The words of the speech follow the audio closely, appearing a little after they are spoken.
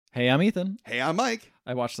Hey, I'm Ethan. Hey, I'm Mike.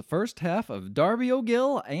 I watched the first half of Darby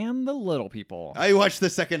O'Gill and the Little People. I watched the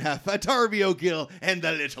second half of Darby O'Gill and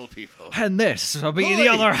the Little People. And this will be the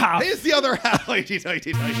other half. It's the other half.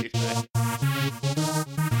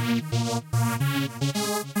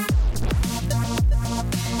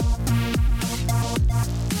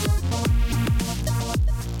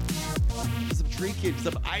 Some Drinking,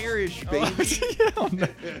 some Irish, baby.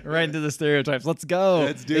 Right into the stereotypes. Let's go.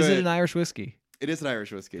 Let's do Is it. it an Irish whiskey? It is an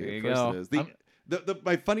Irish whiskey. There you of course go. it is.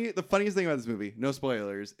 The funniest thing about this movie, no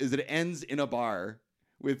spoilers, is it ends in a bar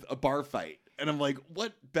with a bar fight. And I'm like,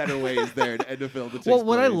 what better way is there to end a film that takes Well,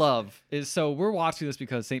 what I place? love is, so we're watching this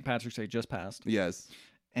because St. Patrick's Day just passed. Yes.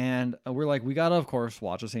 And we're like, we got to, of course,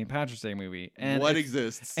 watch a St. Patrick's Day movie. And What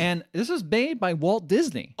exists? And this was made by Walt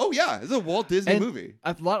Disney. Oh, yeah. It's a Walt Disney And movie.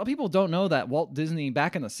 A lot of people don't know that Walt Disney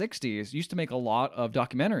back in the 60s used to make a lot of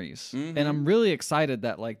documentaries. Mhm. And I'm really excited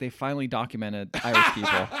that like they finally documented Irish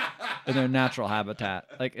people in their natural habitat.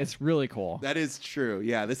 Like it's really cool. That is true.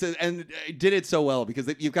 Yeah, this is, and it did it so well because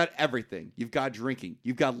you've got everything. You've got drinking.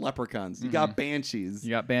 You've got leprechauns. You got banshees.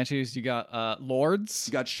 You got banshees, you got lords,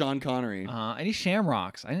 You got Sean Connery. any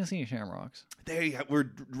shamrocks. I didn't see any shamrocks. They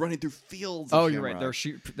were running through fields. Oh, of you're right.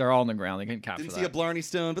 shamrocks. They're all on the ground. They couldn't capture Didn't that. see a Blarney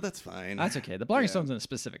Stone, but that's fine. That's okay. The Blarney Yeah. Stone's in a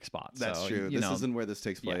specific spot. That's so, true. You This know, isn't where this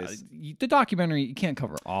takes place. the documentary, you can't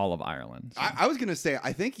cover all of Ireland. So. I was gonna say,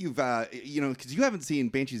 I think you've, because you haven't seen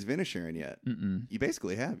Banshees of Inisherin yet. Mm-mm. You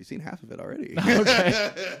basically have. You've seen half of it already.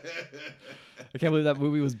 Okay. I can't believe that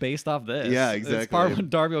movie was based off this. Yeah, It's exactly. part when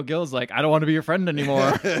Darby O'Gill's like, I don't want to be your friend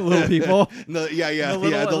anymore, little people. The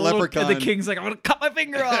The leprechaun. And the king's like, I'm going to cut my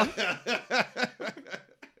finger off.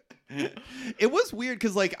 It was weird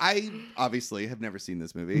because, like, I obviously have never seen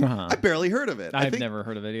this movie. Uh-huh. I barely heard of it. I've never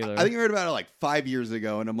heard of it either. I think I heard about it like 5 years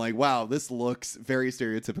ago, and I'm like, wow, this looks very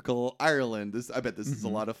stereotypical Ireland. I bet this is a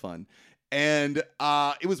lot of fun. And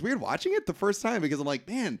it was weird watching it the first time because I'm like,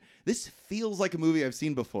 man, this feels like a movie I've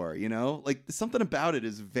seen before, you know? Like, something about it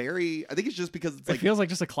is very... I think it's just because it's it like... feels like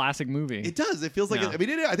just a classic movie. It does. It feels like... Yeah.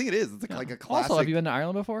 I think it is. It's like a classic... Also, have you been to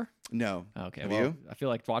Ireland before? No. Okay, Have well, you? I feel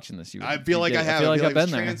like watching this. I feel like I have. I feel like I've been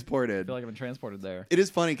there. transported. I feel like I've been transported there. It is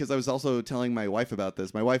funny because I was also telling my wife about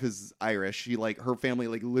this. My wife is Irish. She her family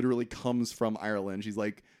literally comes from Ireland. She's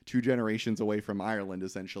like 2 generations away from Ireland,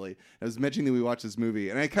 essentially. I was mentioning that we watched this movie,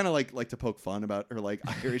 and I kind of like to poke fun about her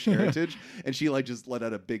Irish heritage, and she just let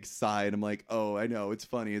out a big sigh, and I'm like, oh, I know, it's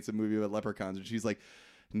funny. It's a movie about leprechauns, and she's like,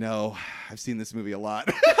 no, I've seen this movie a lot.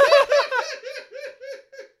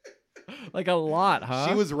 Like a lot, huh?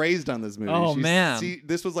 She was raised on this movie. Oh, man.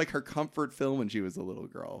 This was like her comfort film when she was a little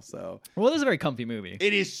girl. So Well, it is a very comfy movie.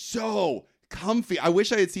 it is so comfy. I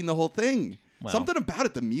wish I had seen the whole thing. Wow. Something about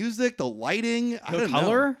it, the music, the lighting, I The don't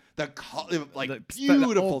color? know. The color, like The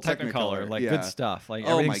beautiful old Technicolor, like yeah. good stuff. Like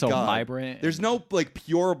Oh everything's my so God. vibrant. There's no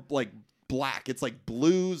pure black. It's like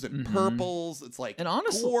blues and Mhm. purples. It's like and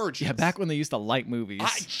honestly, gorgeous. yeah, back when they used to light movies.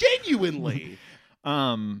 Genuinely.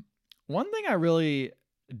 One thing I really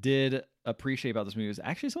did appreciate about this movie is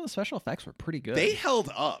actually some of the special effects were pretty good. They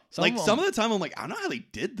held up. Some of Some of the time I'm like, I don't know how they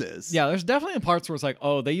did this. Yeah, there's definitely parts where it's like,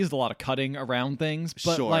 oh, they used a lot of cutting around things,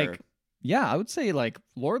 but Sure. like, yeah, I would say like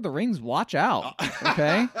Lord of the Rings, watch out.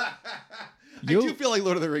 Okay. I do feel like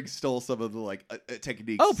Lord of the Rings stole some of the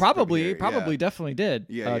techniques. Oh, probably, from here. Yeah. definitely did.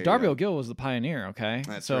 Yeah, Darby yeah. O'Gill was the pioneer. Okay,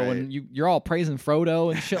 That's so right. when you're all praising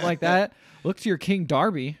Frodo and shit like that, look to your King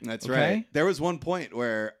Darby. That's okay? right. There was one point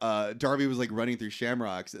where Darby was like running through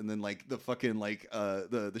shamrocks, and then like the fucking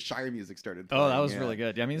the Shire music started playing. Oh, that was yeah. really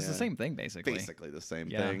good. Yeah, I mean, it's the Yeah. same thing basically. Basically the same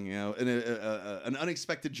Yeah. thing, you know. And an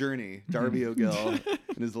unexpected journey. Darby O'Gill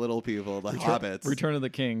and his little people, the hobbits. Return of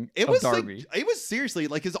the King. It of was Darby. it was seriously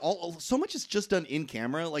like so much is just done in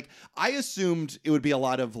camera. Like I assumed it would be a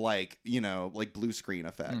lot of like blue screen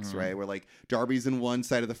effects, right? Where like Darby's in one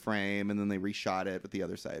side of the frame and then they reshot it with the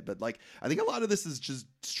other side. But like I think a lot of this is just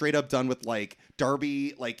straight up done with like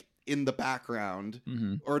Darby like in the background,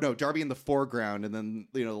 or no, Darby in the foreground, and then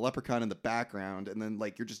the leprechaun in the background, and then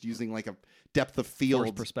like you're just using like a depth of field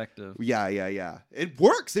Forced perspective. Yeah. It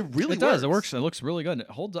works. It really does. It works. It looks really good. It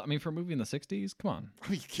holds up. I mean, for a movie in the 60s, come on.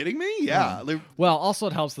 Are you kidding me? Yeah. Well, also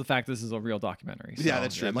it helps the fact this is a real documentary. So Yeah,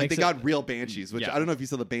 that's true. it Like they makes it- got real banshees, which Yeah. I don't know if you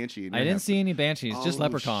saw the banshee. I didn't see any banshees, just Oh,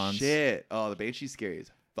 leprechauns. Shit. Oh, the banshee's scary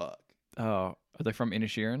as fuck. Oh, are they from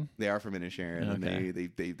Inisherin? They are from Inisherin, Okay.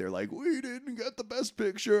 and they're like, we didn't get the best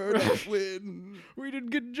picture. Nice win. We didn't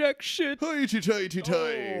get jack shit. Hi-ti-ti-ti-ti.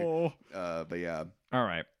 Oh. But yeah. All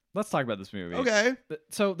right. Let's talk about this movie. Okay.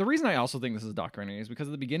 So the reason I also think this is a documentary is because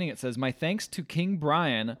at the beginning it says, "My thanks to King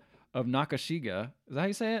Brian of Nakashiga. Is that how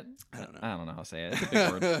you say it? I don't know. I don't know how to say it. It's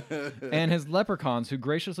a big word. And his leprechauns who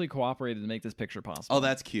graciously cooperated to make this picture possible. Oh,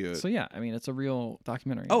 that's cute. So yeah, I mean, it's a real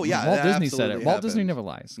documentary. Oh, yeah, Walt that Disney said it. absolutely Walt Disney happened. never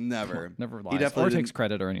lies. Never. Never He lies definitely or takes didn't-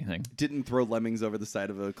 credit or anything. Didn't throw lemmings over the side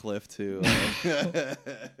of a cliff too.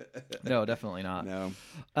 No, definitely not.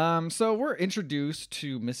 No. So we're introduced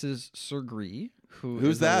to Mrs. Surgree, Who's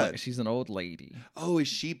is that? She's an old lady. Oh, is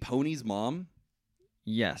she Pony's mom?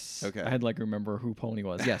 Yes. Okay. I had like remember who Pony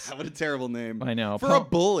was. Yes. What a terrible name. I know. For a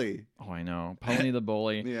bully. Oh, I know. Pony the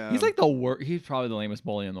bully. Yeah. He's like the worst. He's probably the lamest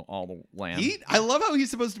bully in all the land. I love how he's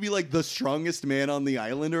supposed to be like the strongest man on the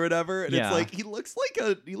island or whatever, and Yeah. it's like he looks like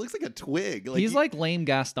a twig. Like he's like lame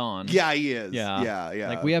Gaston. yeah, he is. Yeah. yeah.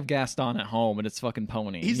 Like we have Gaston at home, and it's fucking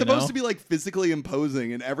Pony. He's you supposed know? to be like physically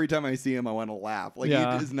imposing, and every time I see him, I want to laugh. Like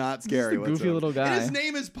Yeah. he is not He's scary. just a goofy whatsoever. little guy. And his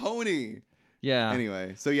name is Pony. Yeah.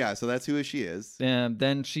 Anyway, so that's who she is. And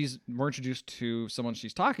then we're introduced to someone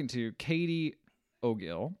she's talking to, Katie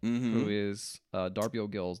O'Gill, who is Darby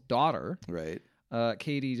O'Gill's daughter. Right.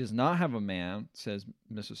 Katie does not have a man, says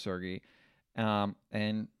Mrs. Sergey,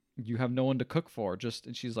 and you have no one to cook for.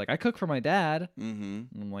 And she's like, I cook for my dad. Mm-hmm.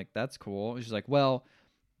 And I'm like, that's cool. And she's like, well,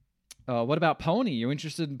 what about Pony? You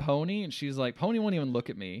interested in Pony? And she's like, Pony won't even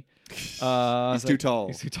look at me. He's too tall.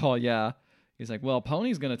 He's too tall, yeah. He's like, well,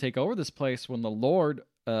 Pony's going to take over this place when the Lord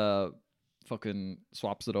fucking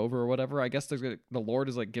swaps it over or whatever. I guess the Lord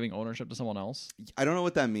is like giving ownership to someone else. I don't know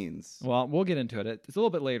what that means. Well, we'll get into it. It's a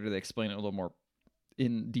little bit later. They explain it a little more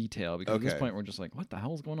in detail because at this Okay. point we're just like, what the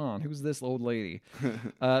hell's going on? Who's this old lady?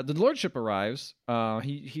 The lordship arrives.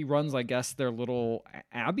 He runs, I guess, their little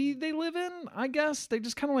abbey they live in. I guess they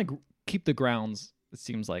just kind of like keep the grounds. It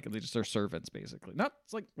seems like they just are servants basically. Not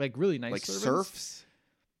like really nice Like servants. serfs.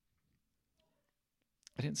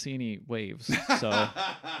 I didn't see any waves, so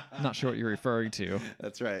I'm not sure what you're referring to.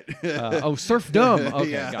 That's right. Serfdom.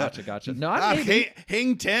 Okay, Yeah. gotcha. No, I maybe.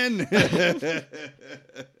 Hang 10. Hey,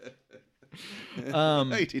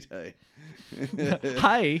 T-Tie.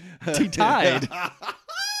 Hi, T-Tide.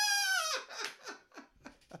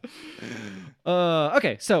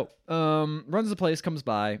 Okay, so runs the place, comes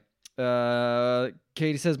by.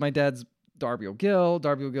 Katie says, "My dad's Darby O'Gill."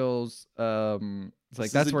 Darby O'Gill's it's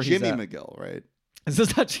like that's where Jimmy he's at. McGill, right? Is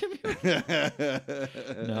this not Jimmy?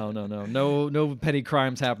 No petty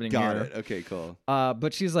crimes happening Got here. it. Okay, cool.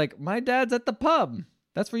 But she's like, my dad's at the pub.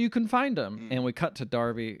 That's where you can find him. Mm. And we cut to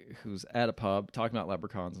Darby, who's at a pub talking about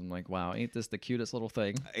leprechauns. I'm like, wow, ain't this the cutest little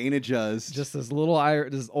thing? Ain't it just? Just this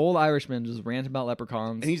this old Irishman just ranting about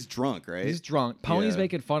leprechauns. And he's drunk, right? He's drunk. Pony's Yeah.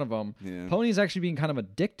 making fun of him. Yeah. Pony's actually being kind of a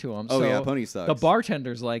dick to him. Oh so yeah, Pony sucks. the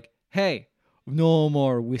bartender's like, hey, no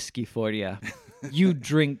more whiskey for you. You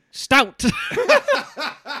drink stout.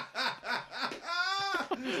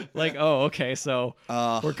 Like, oh, okay, so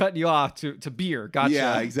we're cutting you off to beer. Gotcha.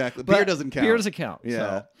 Yeah, exactly. But Beer doesn't count. Beer doesn't count.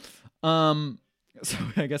 Yeah. So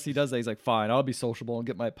I guess he does that. He's like, fine, I'll be sociable and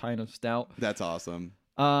get my pint of stout. That's awesome.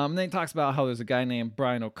 Then he talks about how there's a guy named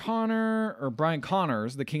Brian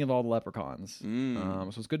Connors, the king of all the leprechauns. So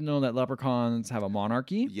it's good to know that leprechauns have a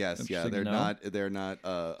monarchy. Yes, yeah, Interesting to they're know.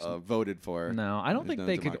 not voted for. No, I don't There's think no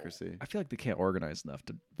they democracy. could. I feel like they can't organize enough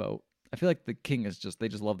to vote. I feel like the king is they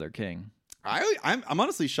just love their king. I'm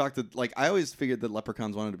honestly shocked that I always figured that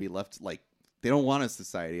leprechauns wanted to be left they don't want a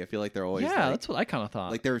society. I feel like they're always That's what I kind of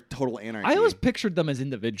thought. like they're total anarchy. I always pictured them as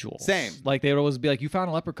individuals. Same. Like they would always be like, you found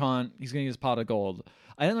a leprechaun, he's gonna use a pot of gold.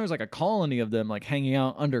 I think there's like a colony of them like hanging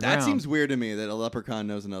out underground. That seems weird to me that a leprechaun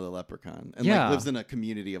knows another leprechaun and Yeah. lives in a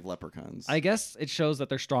community of leprechauns. I guess it shows that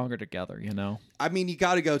they're stronger together, you know? I mean, you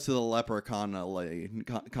got to go to the leprechaun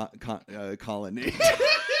colony.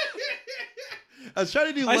 I was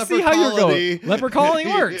trying to do I see how you're colony. going. Leper colony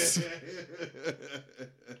works.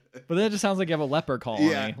 But then it just sounds like you have a leper colony.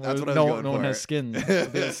 Yeah, that's what I was no, going no one for. has skin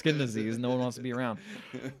disease. No one wants to be around.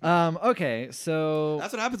 Okay, so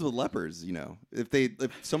That's what happens with lepers, you know. If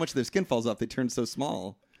so much of their skin falls off, they turn so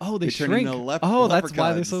small. oh, they turn shrink. into That's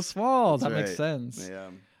why they're so leprechauns. small. That's That makes right. sense. Yeah.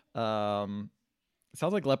 It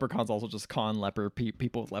sounds like leprechauns also just con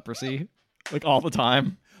people with leprosy, like all the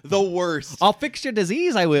time. The worst. I'll fix your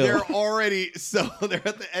disease. I will. They're already they're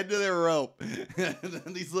at the end of their rope. And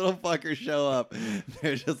then these little fuckers show up.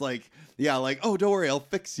 They're just like, oh, don't worry, I'll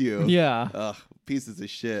fix you. Yeah. Ugh, pieces of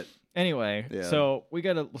shit. Anyway, Yeah. so we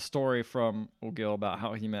get a story from O'Gill about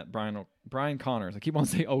how he met Brian Connors. I keep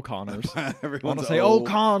wanting to say O'Connors. Everyone's say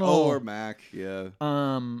O'Connell. or Mac, yeah.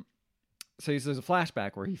 So there's a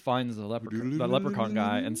flashback where he finds the leprechaun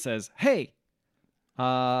guy and says, "Hey,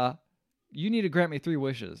 you need to grant me 3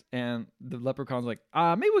 wishes." And the leprechaun's like,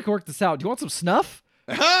 maybe we can work this out. Do you want some snuff?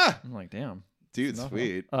 Ha! I'm like, damn. Dude,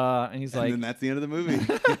 sweet. And he's like, and then that's the end of the movie.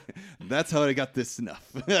 That's how I got this snuff.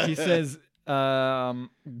 he says,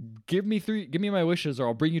 give me my wishes or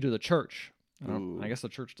I'll bring you to the church. I guess the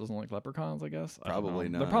church doesn't like leprechauns, I guess. Probably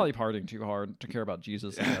not. They're probably partying too hard to care about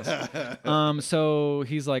Jesus, I guess. So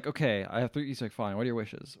he's like, okay, I have 3. He's like, fine, what are your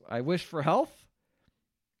wishes? I wish for health.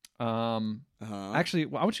 Actually,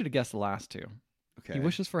 I want you to guess the last 2. Okay. He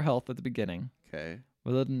wishes for health at the beginning. Okay.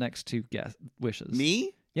 What are the next 2 wishes?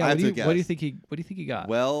 Me? Yeah, what do you think he got?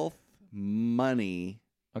 Wealth, money,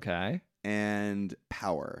 okay, and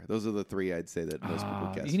power. Those are the 3 I'd say that most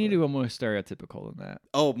people guess. You need to go more stereotypical than that.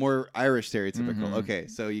 Oh, more Irish stereotypical. Okay,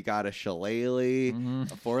 so you got a shillelagh,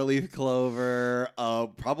 a 4-leaf clover,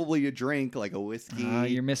 probably a drink like a whiskey.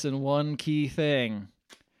 You're missing one key thing.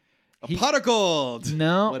 A pot of gold.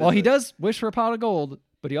 No, well, he does wish for a pot of gold,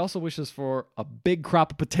 but he also wishes for a big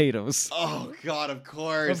crop of potatoes. Oh, God, of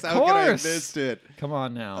course. Of How could I have course. missed it? Come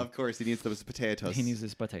on now. Of course, he needs those potatoes. He needs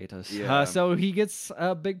his potatoes. Yeah. So he gets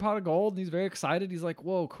a big pot of gold, and he's very excited. He's like,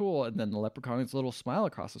 whoa, cool. And then the leprechaun gets a little smile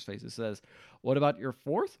across his face. It says, what about your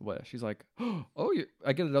 4th wish? He's like, oh,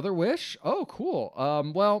 I get another wish? Oh, cool.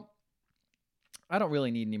 Well, I don't really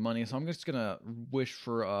need any money, so I'm just going to wish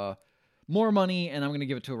for more money, and I'm going to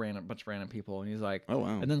give it to a bunch of random people. And he's like, oh,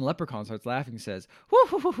 wow. And then the leprechaun starts laughing and says,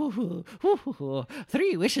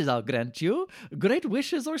 3 wishes I'll grant you. Great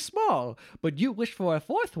wishes are small, but you wish for a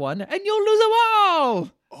 4th one, and you'll lose them all.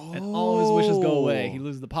 Oh. And all his wishes go away. He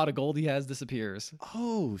loses the pot of gold he has disappears.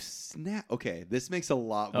 Oh, snap. Okay, this makes a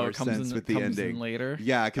lot more Comes sense in, with the comes ending. in later.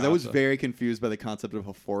 Yeah, because I was very confused by the concept of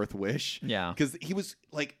a 4th wish. Yeah. Because he was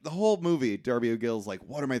like, the whole movie, Darby O'Gill's like,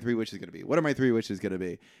 what are my 3 wishes going to be? What are my 3 wishes going to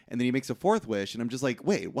be? And then he makes a 4th wish, and I'm just like,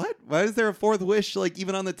 wait, what? Why is there a 4th wish, like,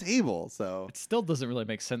 even on the table? So It still doesn't really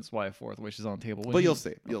make sense why a 4th wish is on the table. But you'll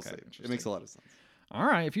see. You'll see. It interesting. makes a lot of sense. All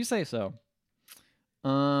right, if you say so.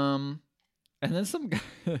 And then some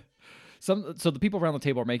so the people around the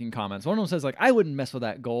table are making comments. One of them says like, I wouldn't mess with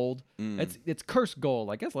that gold. It's cursed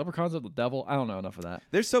gold. I guess leprechauns are the devil. I don't know enough of that.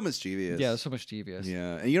 They're so mischievous. Yeah, they're so mischievous.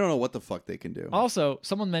 Yeah, and you don't know what the fuck they can do. Also,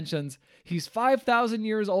 someone mentions he's 5,000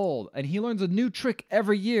 years old and he learns a new trick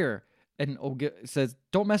every year. And O'Gill says,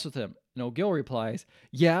 don't mess with him. And O'Gill replies,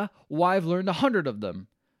 yeah, well, I've learned 100 of them.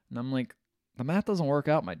 And I'm like, the math doesn't work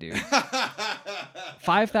out, my dude.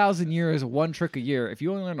 5,000 years, 1 trick a year. If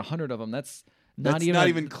you only learn 100 of them, that's not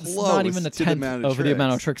even close. Not even a tenth of the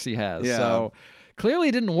amount of tricks he has. Yeah. So clearly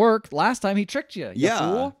it didn't work. Last time he tricked you. You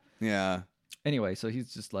fool. Yeah. Anyway, so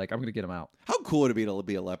he's just like, I'm gonna get him out. How cool would it be to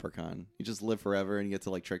be a leprechaun? You just live forever and you get to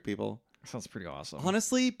like trick people. Sounds pretty awesome.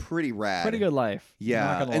 Honestly, pretty rad. Pretty good life.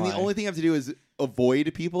 Yeah. And the only thing you have to do is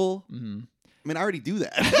avoid people. Mm-hmm. I mean, I already do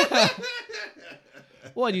that.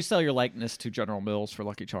 Well, and you sell your likeness to General Mills for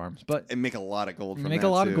Lucky Charms, but and make a lot of gold from that. Make a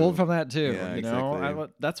lot too. of gold from that too. Yeah, you know, exactly.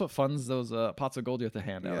 that's what funds those pots of gold you have to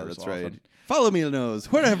hand out. Yeah, that's so right. often. Follow me,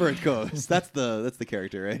 nose, wherever it goes. That's the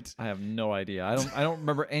character, right? I have no idea. I don't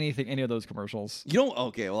remember any of those commercials. You don't.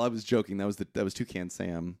 Okay, well, I was joking. That was Toucan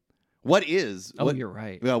Sam. What is? Oh, you're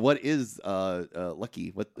right. Yeah. What is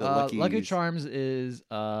Lucky? What Lucky Charms is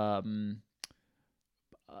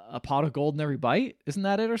a pot of gold in every bite. Isn't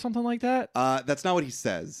that it or something like that? That's not what he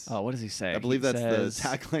says. Oh, what does he say? I believe he that's the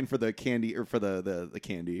tagline for the candy or for the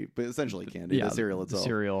candy, but essentially candy, the cereal itself. The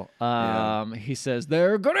cereal. He says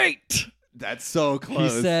they're great. That's so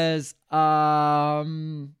close. He says,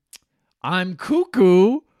 I'm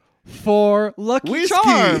cuckoo for Lucky Whiskey.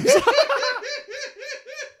 Charms.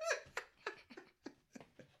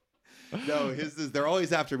 No, his is they're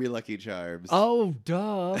always after me Lucky Charms. Oh,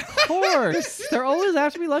 duh. Of course. They're always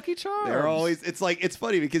after me Lucky Charms. They're always, it's like, it's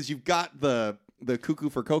funny because you've got the cuckoo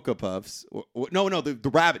for Cocoa Puffs.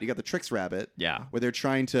 The rabbit. You got the Trix rabbit. Yeah. Where they're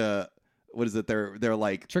trying to, what is it? They're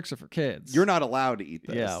like, Tricks are for kids. you're not allowed to eat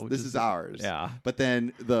this. Yeah, this is ours. Yeah. But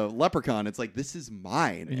then the leprechaun, it's like, this is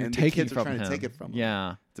mine. And you're the taking kids from are trying him. to take it from him.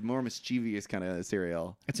 Yeah. It's a more mischievous kind of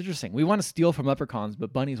cereal. It's interesting. We want to steal from leprechauns,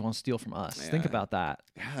 but bunnies want to steal from us. Yeah. Think about that.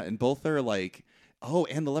 Yeah, and both are like, oh,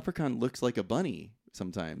 and the leprechaun looks like a bunny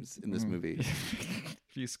sometimes in this movie. If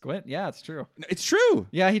you squint, yeah, it's true. It's true.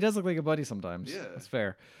 Yeah, he does look like a bunny sometimes. Yeah. That's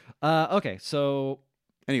fair. Okay, so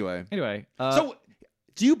Anyway. so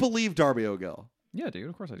Do you believe Darby O'Gill? yeah, dude,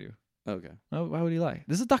 of course I do. Okay. Why would he lie?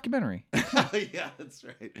 This is a documentary. Yeah, that's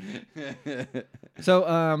right.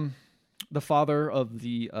 So, the father of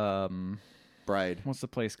the Bride. what's the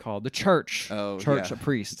place called? The church. Oh, church, yeah. a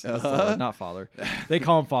priest. That's not father. They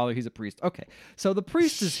call him father. He's a priest. Okay, so the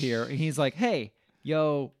priest is here, and he's like, "Hey,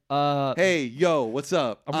 yo, Hey, yo, what's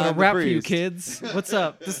up? I'm gonna the rap for you, priest." kids. What's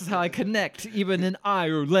up? This is how I connect, even in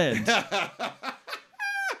Ireland."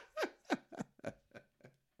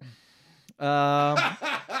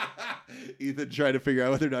 Ethan trying to figure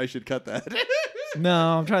out whether or not I should cut that. No,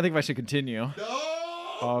 I'm trying to think if I should continue. No.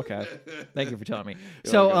 Oh, okay. Thank you for telling me.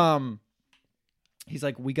 You're So, welcome. he's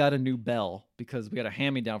like, we got a new bell because we got a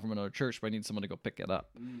hand-me-down from another church, but I need someone to go pick it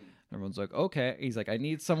up. Everyone's like, okay. He's like, I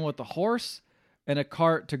need someone with a horse and a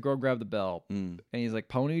cart to go grab the bell. And he's like,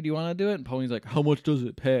 Pony, do you want to do it? And Pony's like, how much does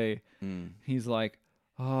it pay? He's like,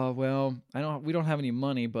 well, we don't have any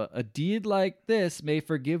money, but a deed like this may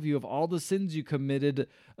forgive you of all the sins you committed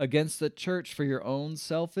against the church for your own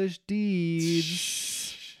selfish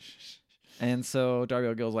deeds. And so Darby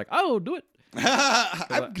O'Gill's like, oh, do it.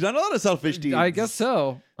 I've done a lot of selfish deeds. I guess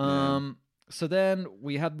so. Yeah. So then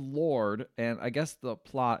we had Lord, and I guess the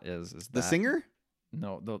plot is The that, singer?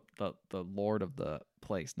 No, the Lord of the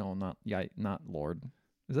place. No, not Lord.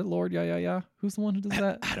 Is it Lord? Yeah. Who's the one who does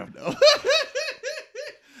that? I don't know.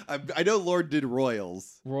 I know Lord did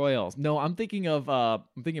Royals. Royals. No, I'm thinking of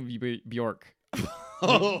Bjork.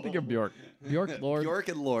 Oh. Think of Bjork. Bjork, Lord. Bjork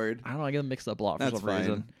and Lord. I don't know. I get them mixed up a lot for That's some fine.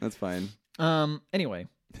 reason. That's fine. Anyway,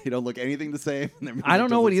 They don't look anything the same. I don't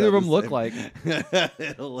know what either of them look like.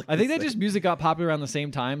 Look I think the that just music got popular around the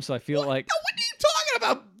same time, so I feel like No, what are you talking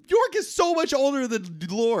about? Bjork is so much older than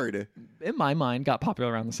Lord. in my mind got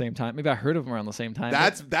popular around the same time. Maybe I heard of them around the same time.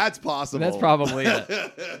 That's possible. That's probably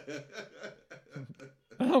it.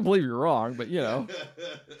 I don't believe you're wrong, but you know.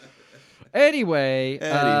 Anyway,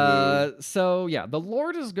 so yeah, the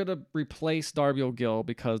Lord is gonna replace Darby O'Gill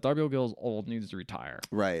because Darby O'Gill's old, needs to retire.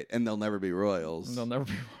 Right, and they'll never be Royals. They'll never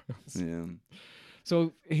be Royals. Yeah.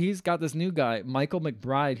 So he's got this new guy, Michael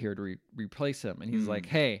McBride, here to replace him, and he's like,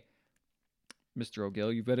 "Hey, Mr.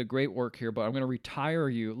 O'Gill, you've done great work here, but I'm gonna retire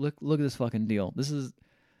you. Look at this fucking deal. This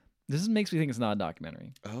makes me think it's not a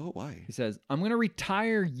documentary." Oh, why? He says, "I'm gonna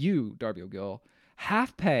retire you, Darby O'Gill,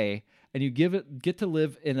 half pay." And you get to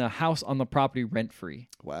live in a house on the property rent free.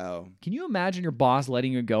 Wow. Can you imagine your boss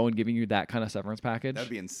letting you go and giving you that kind of severance package? That'd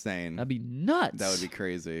be insane. That'd be nuts. That would be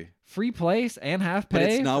crazy. Free place and half pay. But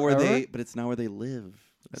it's not where forever? it's not where they live.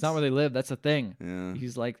 It's not where they live. That's the thing. Yeah.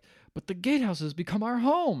 He's like, but the gatehouse has become our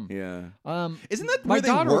home. Yeah. My Isn't that where they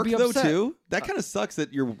daughter would work be though upset. too? That kind of sucks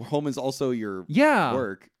that your home is also your Yeah.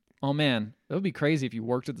 work. Oh man, that would be crazy if you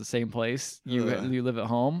worked at the same place. You live at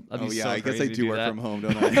home. That'd be so I guess I crazy to do work that. from home,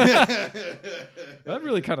 don't I? That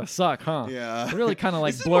really kind of suck, huh? Yeah. It really kind of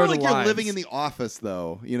like It's blur more the like you're lines. living in the office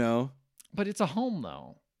though, you know? But it's a home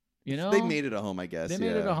though. You know? They made it a home, I guess. They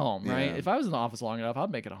made it a home, right? Yeah. If I was in the office long enough,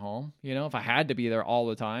 I'd make it a home. You know, if I had to be there all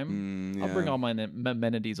the time, I'll bring all my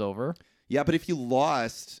amenities over. Yeah, but if you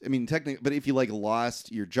lost, I mean, technically, but if you like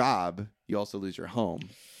lost your job, you also lose your home.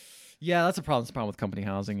 Yeah, that's a problem. It's a problem with company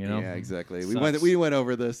housing, you know? Yeah, exactly. Sucks. We went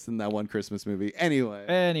over this in that one Christmas movie. Anyway,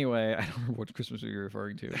 I don't remember what Christmas movie you're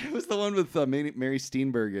referring to. it was the one with Mary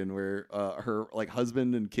Steenburgen where her like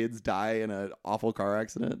husband and kids die in an awful car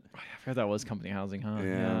accident. I forgot that was company housing, huh?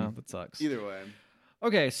 Yeah. That sucks. Either way,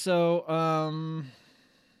 Okay, so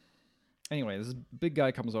anyway, this big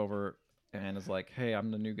guy comes over and is like, "Hey, I'm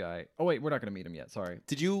the new guy." Oh wait, we're not gonna meet him yet. Sorry.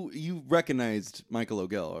 did you recognized Michael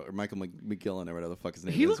O'Gill or Michael McGillen or whatever the fuck his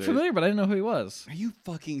name is? He looked right? familiar, but I didn't know who he was. Are you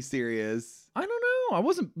fucking serious? I don't know. I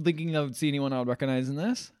wasn't thinking I would see anyone I would recognize in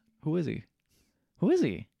this. Who is he? Who is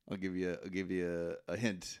he? I'll give you a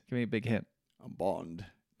hint. Give me a big hint. I'm Bond,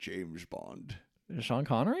 James Bond. Is it Sean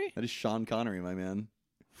Connery? That is Sean Connery, my man.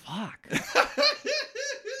 Fuck.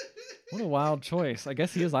 What a wild choice. I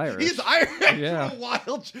guess he is Irish. He's Irish. Yeah. A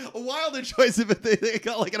wilder choice if they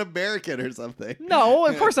got like an American or something. No,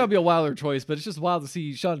 of course that would be a wilder choice, but it's just wild to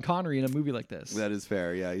see Sean Connery in a movie like this. That is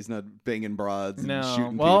fair. Yeah, he's not banging broads and No.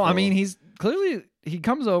 shooting Well, I people. mean, he's clearly he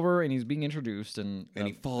comes over and he's being introduced, and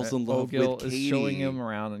he falls in love O'Gill with is Katie. showing him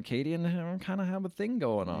around, and Katie and him kind of have a thing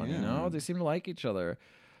going on. You Yeah. know, they seem to like each other.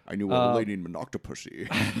 I knew a lady named an octopussy.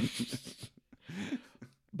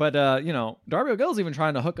 But you know, Darby O'Gill's even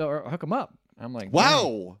trying to hook him up. I'm like,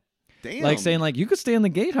 Wow. Damn. like saying like, you could stay in the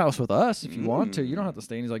gatehouse with us if you want to. You don't have to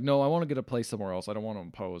stay. And he's like, no, I want to get a place somewhere else. I don't want to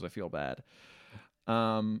impose. I feel bad.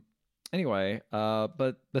 Anyway,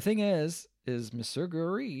 but the thing is Miss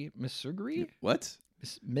Surgery, What?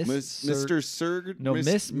 Miss Mr. Surg? no,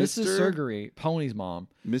 Mrs. Mr. Surgery, Pony's mom,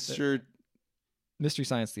 Mr. Mystery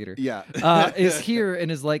Science Theater. Yeah. Is here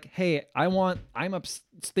and is like, hey, I'm up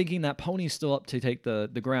thinking that Pony's still up to take the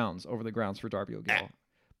grounds for Darby O'Gill.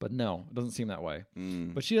 But no, it doesn't seem that way.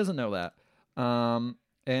 But she doesn't know that.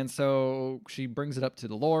 And so she brings it up to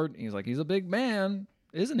the Lord. And he's like, he's a big man,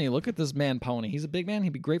 isn't he? Look at this man, Pony. He's a big man.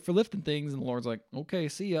 He'd be great for lifting things. And the Lord's like, okay,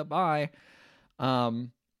 see ya, bye.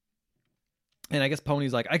 And I guess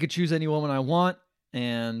Pony's like, I could choose any woman I want.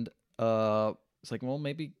 And it's like, well,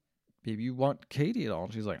 maybe "Baby, you want Katie at all?"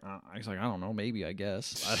 And she's like, "I don't know, maybe, I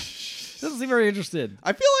guess." Doesn't seem very interested.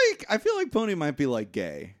 I feel like Pony might be like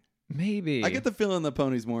gay. Maybe. I get the feeling the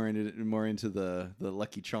Pony's more into the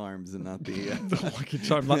Lucky Charms and not the the Lucky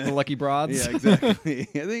Charm, not the Lucky Broads. Yeah, exactly. I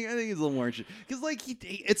think he's a little more interested because like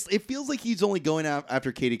it feels like he's only going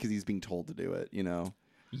after Katie because he's being told to do it. You know.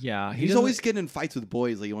 Yeah, he's always getting in fights with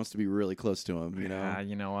boys. Like he wants to be really close to him. You know. Yeah,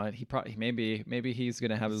 you know what? He probably maybe he's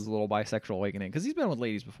gonna have his little bisexual awakening because he's been with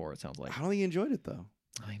ladies before. It sounds like. I don't think he enjoyed it though.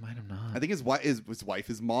 Oh, he might have not. I think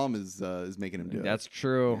his mom is making him do it. That's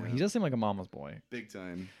true. Yeah. He does seem like a mama's boy. Big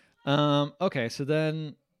time. Okay, so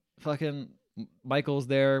then fucking Michael's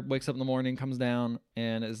there, wakes up in the morning, comes down,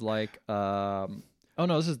 and is like, oh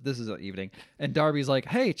no, this is evening. And Darby's like,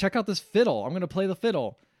 hey, check out this fiddle. I'm gonna play the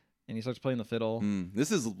fiddle. And he starts playing the fiddle.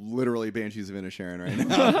 This is literally Banshees of Inisherin right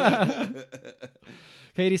now.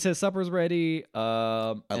 Katie says supper's ready.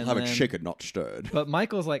 I'll have it shaken, not stirred. But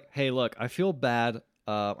Michael's like, hey, look, I feel bad.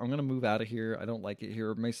 I'm going to move out of here. I don't like it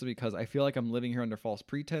here, mostly because I feel like I'm living here under false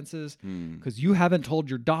pretenses because you haven't told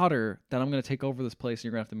your daughter that I'm going to take over this place and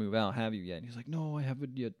you're going to have to move out, have you yet? And he's like, no, I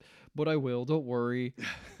haven't yet, but I will. Don't worry.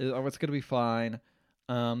 It's going to be fine.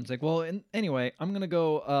 It's like, well, anyway, I'm going to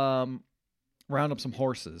go round up some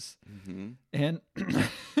horses. Mm-hmm. And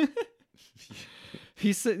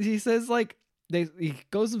he says, like, he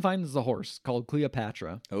goes and finds a horse called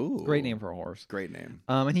Cleopatra. Oh, great name for a horse. Great name.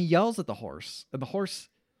 And he yells at the horse, and the horse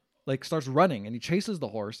like starts running, and he chases the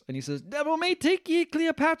horse, and he says, "Devil may take ye,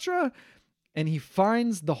 Cleopatra!" And he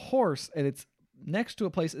finds the horse, and it's next to a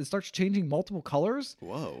place. It starts changing multiple colors.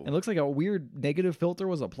 Whoa! It looks like a weird negative filter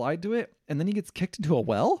was applied to it, and then he gets kicked into a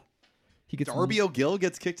well. Darby O'Gill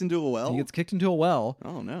gets kicked into a well? He gets kicked into a well.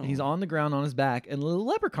 Oh, no. And he's on the ground on his back, and little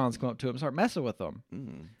leprechauns come up to him and start messing with him.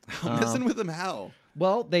 Messing with him how?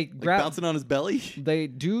 Well, they grab... bouncing on his belly? They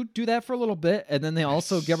do that for a little bit, and then they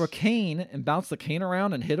also give a cane and bounce the cane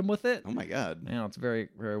around and hit him with it. Oh, my God. Yeah, it's very,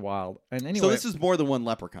 very wild. And anyway... So this is more than one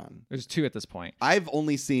leprechaun? There's two at this point. I've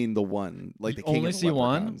only seen the one, like the king only of the see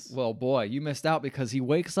leprechauns. One? Well, boy, you missed out because he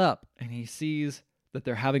wakes up and he sees... that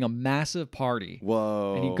they're having a massive party.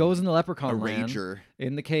 Whoa. And he goes in the leprechaun land rager.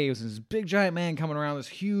 In the caves, and this big giant man coming around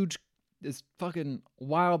this fucking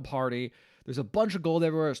wild party. There's a bunch of gold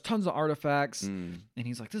everywhere. There's tons of artifacts. And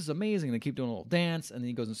he's like, this is amazing. And they keep doing a little dance, and then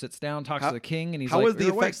he goes and sits down, talks to the king, and he's like, how is the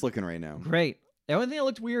effects looking right now? Great. The only thing that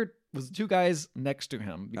looked weird was the two guys next to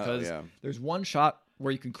him, because there's one shot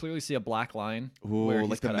where you can clearly see a black line. Ooh,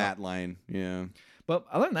 like the matte line. Yeah. But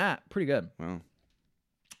other than that, pretty good. Wow.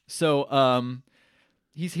 So,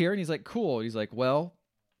 he's here and he's like, cool. He's like, well,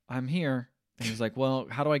 I'm here. And he's like, well,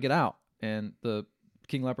 how do I get out? And the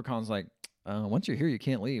King Leprechaun's like, once you're here, you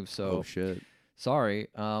can't leave. So, oh, shit. Sorry.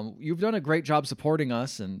 You've done a great job supporting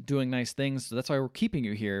us and doing nice things. So that's why we're keeping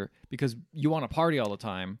you here, because you want to party all the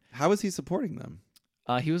time. How is he supporting them?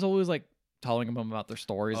 He was always like telling them about their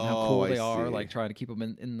stories and how cool they are, see. like trying to keep them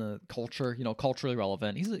in the culture, culturally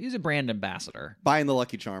relevant. He's a brand ambassador. Buying the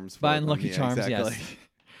Lucky Charms. Buying Lucky Charms, exactly. yes.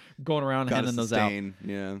 Going around and handing those out.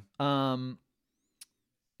 Yeah.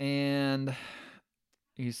 And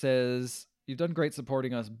he says, you've done great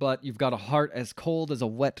supporting us, but you've got a heart as cold as a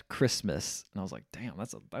wet Christmas. And I was like, damn,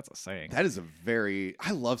 that's a saying. That is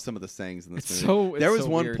I love some of the sayings in this movie. There was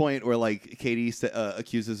one weird. point where like Katie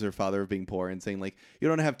accuses her father of being poor and saying like, you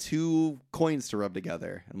don't have two coins to rub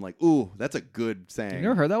together. I'm like, ooh, that's a good saying. You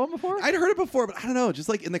never heard that one before? I'd heard it before, but I don't know. Just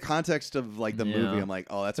like in the context of like the movie, I'm like,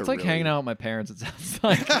 oh, it's like hanging out with my parents. It sounds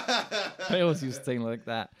like I always used to sing like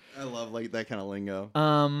that. I love like that kind of lingo.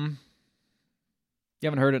 You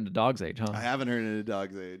haven't heard it in a dog's age, huh? I haven't heard it in a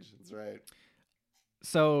dog's age. That's right.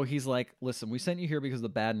 So he's like, listen, we sent you here because of the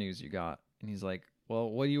bad news you got. And he's like, well,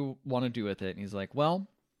 what do you want to do with it? And he's like, well,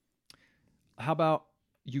 how about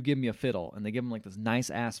you give me a fiddle? And they give him like this nice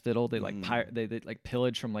ass fiddle. They like they like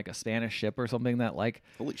pillage from like a Spanish ship or something that like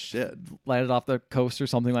holy shit landed off the coast or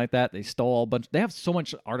something like that. They stole a bunch. They have so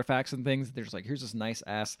much artifacts and things. They're just like, here's this nice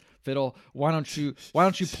ass fiddle. Why don't you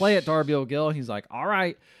play it, Darby O'Gill? And he's like, all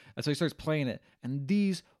right. And so he starts playing it. And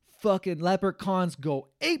these fucking leprechauns go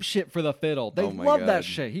ape shit for the fiddle. They love that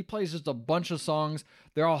shit. He plays just a bunch of songs.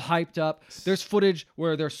 They're all hyped up. There's footage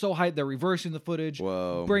where they're so hyped, they're reversing the footage,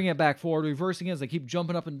 bringing it back forward, reversing it as they keep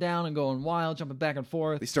jumping up and down and going wild, jumping back and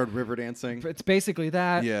forth. They start river dancing. It's basically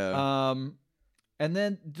that. Yeah. And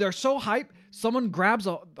then they're so hyped someone grabs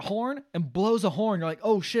a horn and blows a horn. You're like,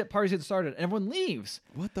 oh shit, party's getting started. And everyone leaves.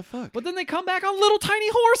 What the fuck? But then they come back on little tiny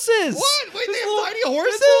horses. What? Wait, they have tiny There's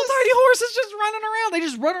horses? little tiny horses just running around. They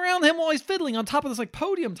just run around him while he's fiddling on top of this like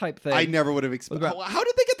podium type thing. I never would have expected. How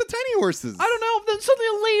did they get the tiny horses? I don't know. Then suddenly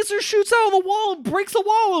a laser shoots out of the wall and breaks the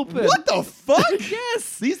wall open. What the fuck?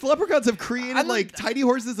 Yes. These leprechauns have created And then- like tiny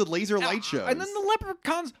horses and laser light shows. And then the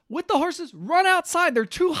leprechauns with the horses run outside. They're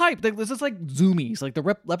too hyped. This is like zoomies. Like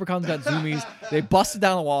the leprechauns got zoomies. They busted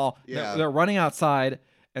down the wall. Yeah. They're running outside.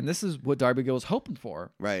 And this is what Darby Gill was hoping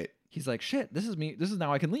for. Right. He's like, shit, this is me. This is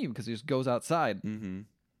now I can leave because he just goes outside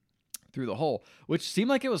through the hole, which seemed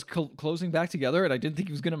like it was closing back together. And I didn't think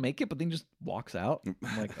he was going to make it, but then he just walks out. I'm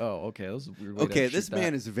like, oh, okay. This is a weird way to This shoot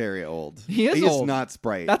man that. is very old. He is old. not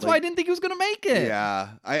Sprite. That's why I didn't think he was going to make it. Yeah,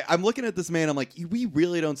 I'm looking at this man. I'm like, we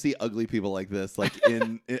really don't see ugly people like this, like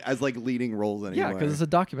as like leading roles anymore. Yeah, because it's a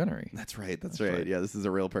documentary. That's right. That's right. Yeah, this is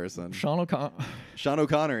a real person. Sean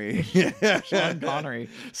O'Connery. Sean Connery.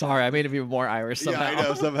 Sorry, I made him even more Irish somehow. Yeah, I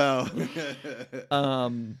know somehow.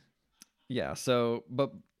 Yeah. So,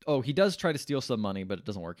 but he does try to steal some money, but it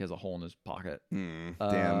doesn't work. He has a hole in his pocket.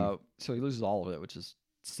 Damn. So he loses all of it, which is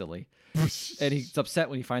silly. And he's upset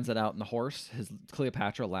when he finds that out. And the horse, his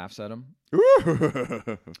Cleopatra, laughs at him.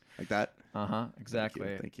 Like that.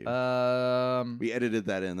 Exactly. Thank you. We We edited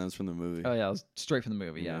that in. That was from the movie. Oh yeah, it was straight from the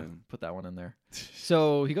movie. Yeah, Yeah. put that one in there.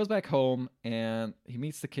 So he goes back home and he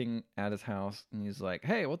meets the king at his house, and he's like,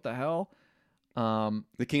 "Hey, what the hell?"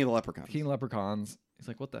 The King of the Leprechauns. King of Leprechauns. He's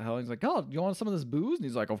like, "What the hell?" He's like, "Oh, you want some of this booze?" And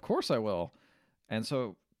he's like, "Of course I will." And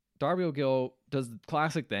so Darby O'Gill does the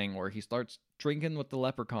classic thing where he starts drinking with the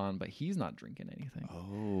leprechaun, but he's not drinking anything.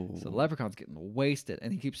 Oh. So the leprechaun's getting wasted,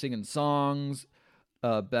 and he keeps singing songs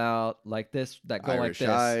about like this that go Irish like this.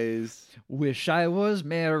 eyes. Wish I was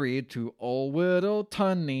married to old widow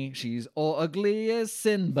Tunny. She's all ugly as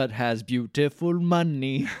sin, but has beautiful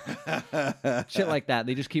money. Shit like that.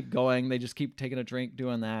 They just keep going. They just keep taking a drink,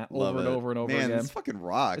 doing that Love over and it. over and over Man, again. this fucking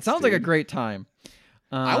rocks. It sounds like a dude. great time.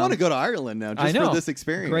 I want to go to Ireland now just I know. for this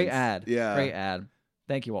experience. Great ad. Yeah. Great ad.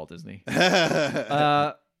 Thank you, Walt Disney.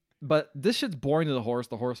 But this shit's boring to the horse.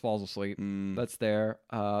 The horse falls asleep. That's there.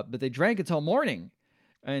 But they drank until morning.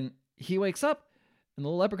 And he wakes up, and the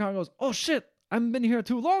leprechaun goes, "Oh, shit, I haven't been here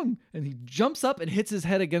too long." And he jumps up and hits his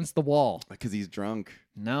head against the wall. Because he's drunk.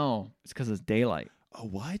 No, it's because it's daylight. Oh,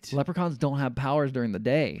 what? Leprechauns don't have powers during the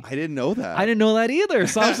day. I didn't know that. I didn't know that either.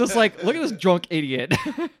 So I was just like, look at this drunk idiot.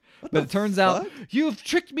 But it turns out, "You've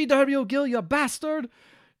tricked me, Darby O'Gill, you bastard."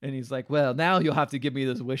 And he's like, "Well, now you'll have to give me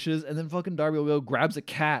those wishes." And then fucking Darby O'Gill grabs a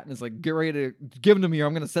cat and is like, "Get ready to give him to me or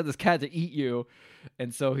I'm going to set this cat to eat you."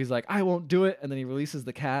 And so he's like, "I won't do it." And then he releases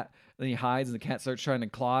the cat. And then he hides and the cat starts trying to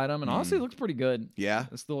claw at him. And honestly, it looks pretty good. Yeah.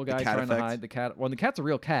 This little guy cat trying to effect? hide the cat. Well, the cat's a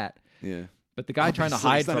real cat. Yeah. But the guy trying to Obviously,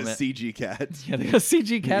 hide it's not from a it. CG cat. Yeah, they got a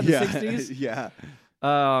CG cat in the 60s. Yeah.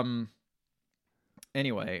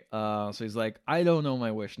 Anyway, so he's like, "I don't know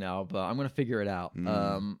my wish now, but I'm gonna figure it out.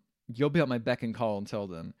 You'll be at my beck and call until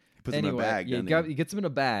then." He puts him in a bag. Yeah, doesn't he gets him in a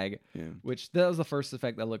bag, Yeah. which that was the first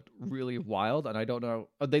effect that looked really wild, and I don't know.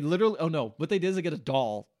 They literally, oh no, what they did is they get a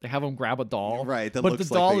doll. They have him grab a doll, Right, that but looks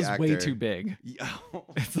the like doll the is way actor. too big. Yeah.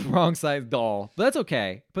 It's the wrong size doll, but that's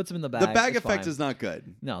okay. Puts him in the bag. The bag it's effect fine. is not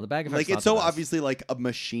good. No, the bag effect. Like it's so obviously like a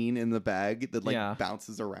machine in the bag that like Yeah.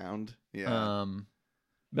 bounces around. Yeah.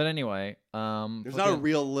 But anyway, There's not a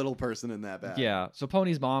real little person in that bag. Yeah. So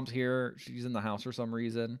Pony's mom's here. She's in the house for some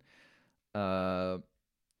reason.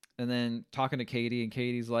 And then talking to Katie, and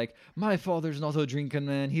Katie's like, "My father's not a drinking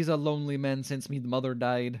man. He's a lonely man since me mother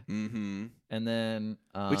died." Mm-hmm. And then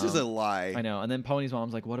Which is a lie. I know. And then Pony's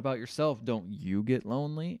mom's like, "What about yourself? Don't you get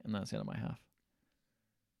lonely?" And that's the end of my half.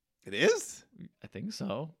 It is? I think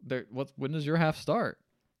so. When does your half start?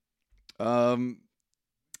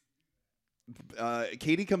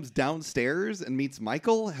 Katie comes downstairs and meets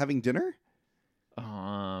Michael having dinner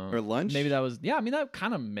Or lunch. Maybe that was. Yeah, I mean that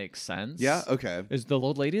kind of makes sense. Yeah. Okay. Is the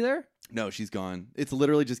old lady there? No, she's gone. It's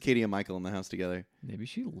literally just Katie and Michael in the house together. Maybe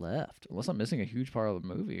she left. Unless I'm missing a huge part of the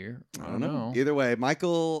movie. I don't know. Either way,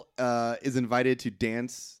 Michael is invited to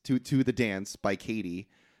dance to the dance by Katie.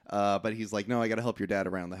 But he's like, "No, I got to help your dad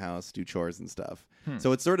around the house, do chores and stuff."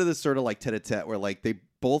 So it's sort of like tete-a-tete where like they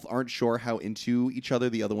both aren't sure how into each other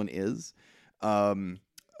the other one is.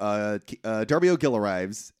 Darby O'Gill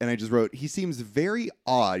arrives, and I just wrote, he seems very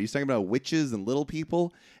odd. He's talking about witches and little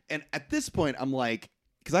people. And at this point, I'm like,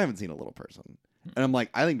 because I haven't seen a little person. And I'm like,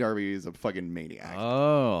 I think Darby is a fucking maniac.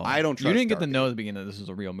 Oh. I don't trust You didn't get to Darby. know at the beginning that this was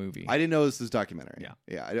a real movie. I didn't know this was a documentary. Yeah.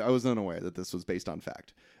 Yeah, I was unaware that this was based on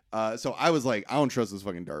fact. So I was like, I don't trust this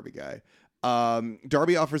fucking Darby guy.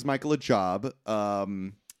 Darby offers Michael a job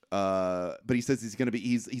But he says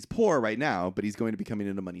he's poor right now, but he's going to be coming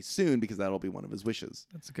into money soon because that'll be one of his wishes.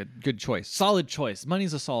 That's a good choice. Solid choice.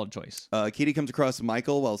 Money's a solid choice. Katie comes across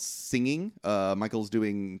Michael while singing. Michael's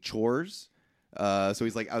doing chores. So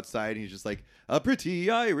he's like outside and he's just like a pretty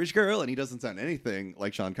Irish girl, and he doesn't sound anything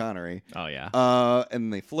like Sean Connery. Oh yeah.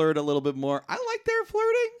 And they flirt a little bit more. I like their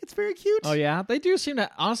flirting. It's very cute. Oh yeah, they do seem to.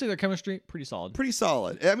 Honestly, their chemistry pretty solid. Pretty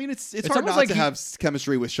solid. I mean, it's hard not like to have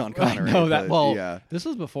chemistry with Sean Connery. No, that well. Yeah. This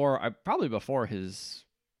was probably before his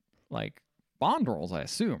like Bond roles, I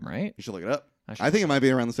assume, right? You should look it up. I think it might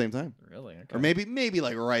be around the same time. Really? Okay. Or maybe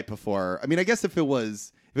like right before. I mean, I guess if it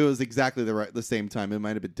was exactly the same time, it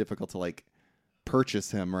might have been difficult to like purchase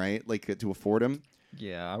him, right? Like to afford him.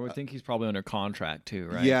 Yeah, I would think he's probably under contract too,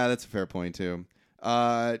 right? Yeah, that's a fair point too.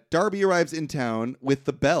 Darby arrives in town with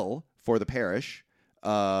the bell for the parish.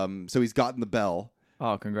 So he's gotten the bell.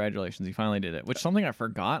 Oh, congratulations. He finally did it. Which something I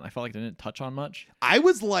forgot. I felt like I didn't touch on much. I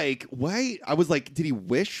was like, wait. I was like, did he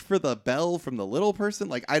wish for the bell from the little person?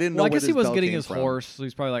 Like, I didn't know. Well, I guess he was bell getting came his from. horse, so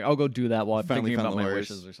he's probably like, I'll go do that while I'm Finally thinking found about the my horse.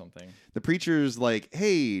 wishes or something. The preacher's like,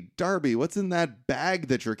 hey, Darby, what's in that bag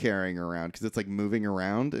that you're carrying around? Because it's like moving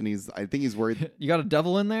around, and I think he's worried. You got a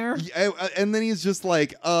devil in there? And then he's just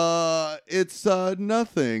like, it's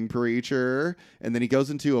nothing, preacher. And then he goes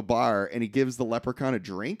into a bar and he gives the leprechaun a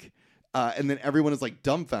drink. And then everyone is like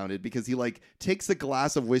dumbfounded because he like takes a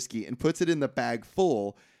glass of whiskey and puts it in the bag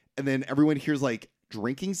full. And then everyone hears like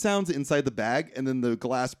drinking sounds inside the bag. And then the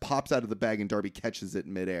glass pops out of the bag and Darby catches it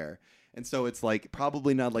in midair. And so it's like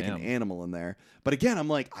probably not like an animal in there. But again, I'm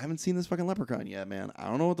like, I haven't seen this fucking leprechaun yet, man. I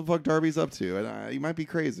don't know what the fuck Darby's up to. He might be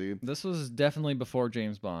crazy. This was definitely before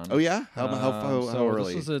James Bond. Oh, yeah? How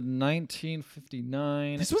early? This was in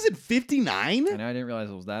 1959. This was in 59? And I didn't realize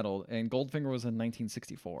it was that old. And Goldfinger was in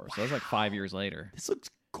 1964. So that's like 5 years later. This looks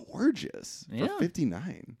gorgeous for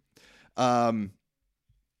 59.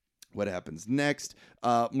 What happens next?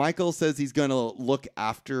 Michael says he's going to look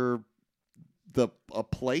after a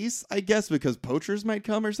place, I guess, because poachers might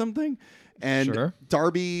come or something. And sure.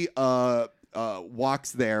 Darby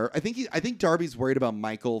walks there. I think Darby's worried about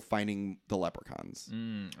Michael finding the leprechauns.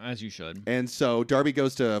 As you should. And so Darby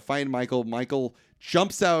goes to find Michael. Michael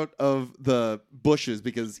jumps out of the bushes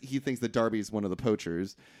because he thinks that Darby is one of the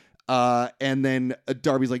poachers. And then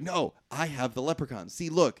Darby's like, no, I have the leprechaun. See,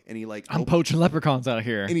 look. And he like, I'm poaching leprechauns out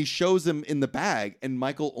here. And he shows him in the bag. And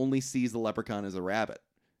Michael only sees the leprechaun as a rabbit.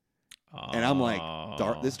 And I'm like,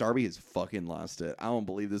 this Darby has fucking lost it. I don't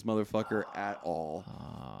believe this motherfucker at all.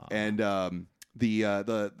 And the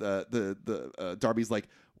Darby's like,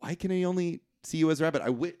 why can he only see you as a rabbit?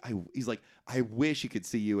 He's like, I wish he could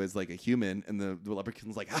see you as like a human. And the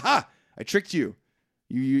leprechaun's like, haha, I tricked you.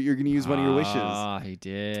 You're gonna use one of your wishes. Ah, he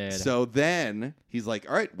did. So then he's like,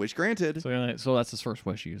 all right, wish granted. So that's his first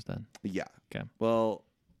wish used then. Yeah. Okay. Well,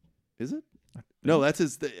 is it? No, that's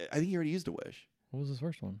his. I think he already used a wish. What was his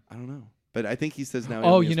first one? I don't know. But I think he says now.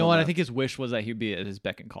 Oh, you know what? I think his wish was that he'd be at his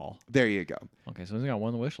beck and call. There you go. Okay, so he's got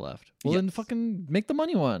one wish left. Well, then fucking make the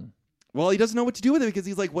money one. Well, he doesn't know what to do with it because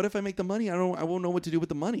he's like, what if I make the money? I won't know what to do with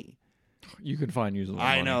the money. You can find usable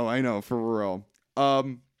money. I know, for real.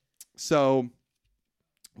 So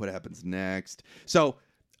what happens next? So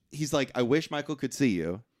he's like, I wish Michael could see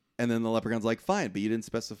you. And then the leprechaun's like, fine, but you didn't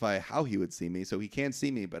specify how he would see me. So he can't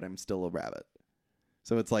see me, but I'm still a rabbit.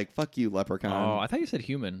 So it's like, fuck you, leprechaun. Oh, I thought you said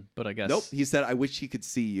human, but I guess. Nope. He said, I wish he could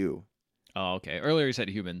see you. Oh, okay. Earlier he said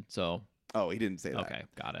human, so. Oh, he didn't say that. Okay,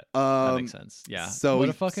 got it. That makes sense. Yeah. So what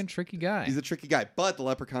a fucking tricky guy. He's a tricky guy. But the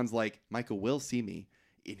leprechaun's like, Michael will see me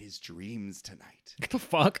in his dreams tonight. What the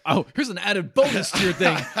fuck? Oh, here's an added bonus to your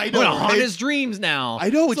thing. I know. I'm gonna haunt his dreams now. I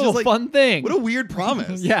know, which is like a fun thing. What a weird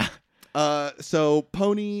promise. Yeah. So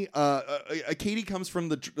Pony, Katie comes from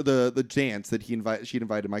the dance that she'd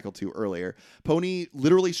invited Michael to earlier. Pony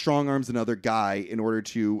literally strong arms another guy in order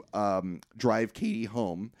to drive Katie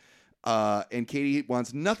home, and Katie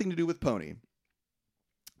wants nothing to do with Pony.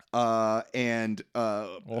 Well,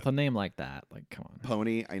 with a name like that, like, come on,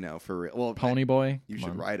 Pony. I know, for real. Well, Pony Boy. You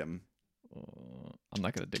should ride him. I'm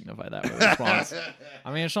not gonna dignify that with a response.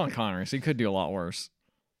 I mean, it's Sean Connery, so he could do a lot worse.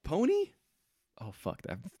 Pony. Oh, fuck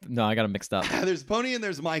that. No, I got him mixed up. There's Pony and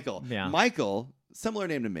there's Michael. Yeah. Michael, similar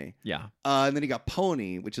name to me. Yeah. And then you got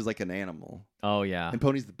Pony, which is like an animal. Oh, yeah. And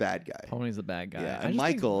Pony's the bad guy. Pony's the bad guy. Yeah. And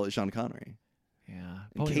Michael is Sean Connery. Yeah.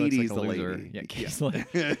 And Katie's like the loser. lady. Yeah, Katie's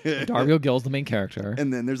like Darby O'Gill's the main character.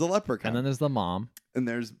 And then there's a leprechaun. And then there's the mom. And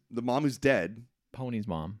there's the mom who's dead. Pony's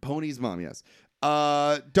mom. Pony's mom, yes.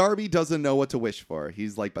 Darby doesn't know what to wish for.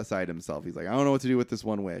 He's like beside himself. He's like, I don't know what to do with this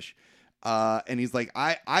one wish. And he's like,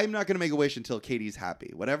 I'm not going to make a wish until Katie's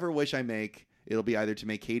happy. Whatever wish I make, it'll be either to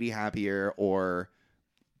make Katie happier or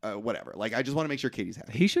whatever. Like, I just want to make sure Katie's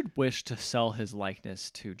happy. He should wish to sell his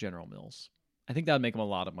likeness to General Mills. I think that would make him a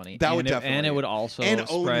lot of money. That would definitely. And it would also and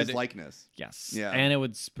spread own his likeness. Yes. Yeah. And it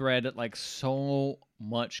would spread like so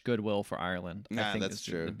much goodwill for Ireland. I Nah, think that's this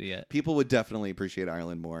true. would be it. People would definitely appreciate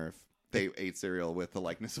Ireland more if they ate cereal with the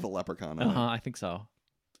likeness of a leprechaun on it. I think so.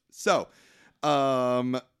 So,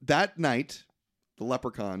 that night, the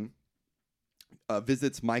leprechaun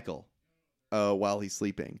visits Michael while he's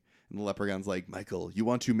sleeping. And the leprechaun's like, Michael, you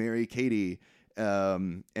want to marry Katie?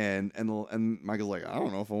 And Michael's like, I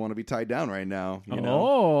don't know if I want to be tied down right now, you know.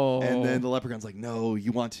 Oh. And then the leprechaun's like, no,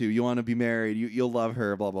 you want to be married. You'll love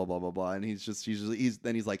her, blah blah blah blah blah. And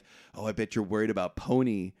he's like, oh, I bet you're worried about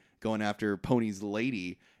Pony going after Pony's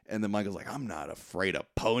lady. And then Michael's like, I'm not afraid of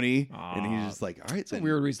Pony. And he's just like, all right, it's a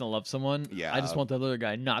weird reason to love someone. Yeah. I just want the other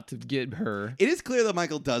guy not to get her. It is clear that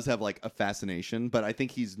Michael does have like a fascination, but I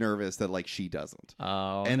think he's nervous that like she doesn't.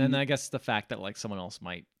 Oh, and then I guess the fact that like someone else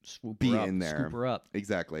might be in there. Scoop her up.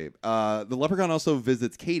 Exactly. The leprechaun also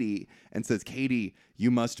visits Katie and says, Katie,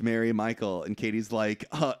 you must marry Michael. And Katie's like,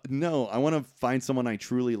 no, I want to find someone I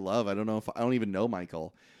truly love. I don't even know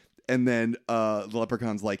Michael. And then the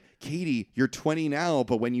leprechaun's like, Katie, you're 20 now,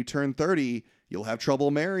 but when you turn 30, you'll have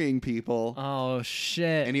trouble marrying people. Oh,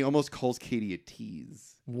 shit. And he almost calls Katie a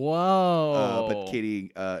tease. Whoa. But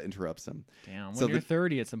Katie interrupts him. Damn. When you're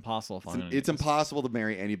 30, it's impossible to find It's impossible to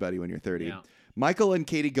marry anybody when you're 30. Yeah. Michael and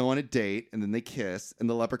Katie go on a date, and then they kiss, and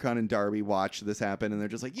the leprechaun and Darby watch this happen, and they're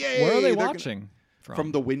just like, yay! Where are they watching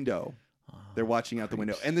from the window. They're watching out the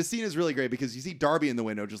window. And the scene is really great because you see Darby in the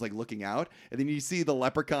window just like looking out, and then you see the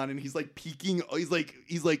leprechaun and he's like peeking.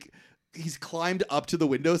 He's climbed up to the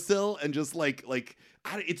windowsill and just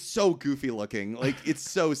it's so goofy looking. Like it's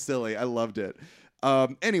so silly. I loved it.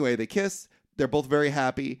 Anyway, they kiss. They're both very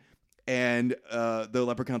happy. And the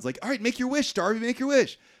leprechaun's like, all right, make your wish, Darby, make your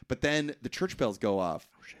wish. But then the church bells go off.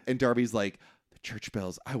 And Darby's like, church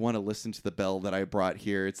bells, I want to listen to the bell that I brought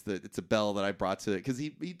here. It's a bell that I brought to, because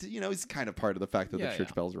he's kind of part of the fact that the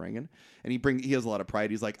church bell's ringing, and he has a lot of pride.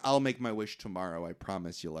 He's like, I'll make my wish tomorrow, I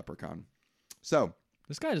promise you, leprechaun. So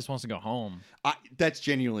this guy just wants to go home. That's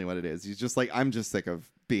genuinely what it is. He's just like, I'm just sick of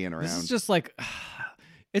being around. This is just like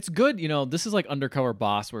it's good, this is like Undercover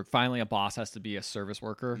Boss, where finally a boss has to be a service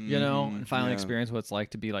worker, and finally experience what it's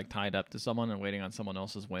like to be like tied up to someone and waiting on someone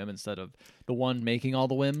else's whim instead of the one making all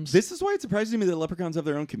the whims. This is why it surprises me that leprechauns have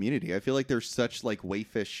their own community. I feel like they're such like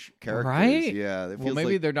wayfish characters. Right? Yeah. Well,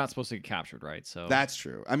 maybe they're not supposed to get captured, right? So that's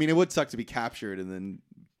true. I mean, it would suck to be captured and then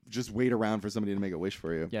just wait around for somebody to make a wish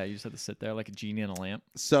for you. Yeah, you just have to sit there like a genie in a lamp.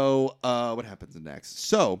 So what happens next?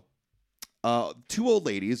 So two old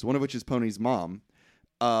ladies, one of which is Pony's mom,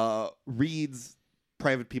 reads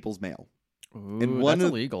private people's mail. Ooh, and that's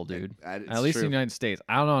illegal, dude. At least in the United States.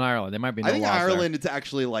 I don't know in Ireland. There might be no laws. I think Ireland, it's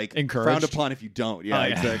actually like frowned upon if you don't. Yeah,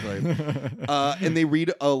 exactly. And they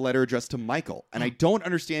read a letter addressed to Michael. And I don't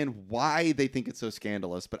understand why they think it's so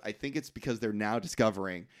scandalous, but I think it's because they're now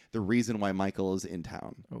discovering the reason why Michael is in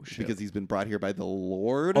town. Oh, shit. Because he's been brought here by the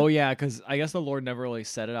Lord. Oh, yeah, because I guess the Lord never really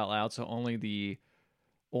said it out loud, so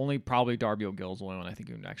only probably Darby O'Gill's the only one I think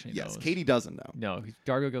who actually knows. Yes, Katie doesn't know. No,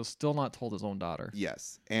 Darby O'Gill's still not told his own daughter.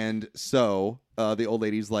 Yes. And so the old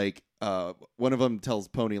lady's like, one of them tells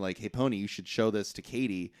Pony, like, hey, Pony, you should show this to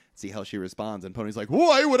Katie, see how she responds. And Pony's like,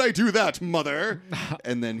 why would I do that, mother?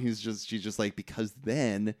 And then she's just like, because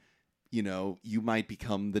then, you might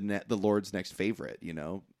become the Lord's next favorite,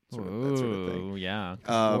 that sort of thing. Yeah.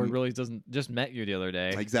 The Lord really just met you the other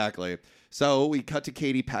day. Exactly. So we cut to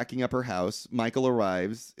Katie packing up her house. Michael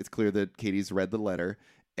arrives. It's clear that Katie's read the letter.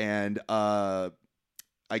 And I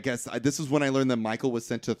guess this is when I learned that Michael was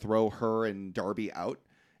sent to throw her and Darby out.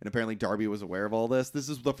 And apparently Darby was aware of all this. This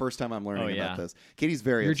is the first time I'm learning about this. Katie's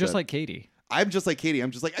very You're upset. just like Katie. I'm just like Katie.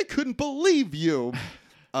 I'm just like, I couldn't believe you.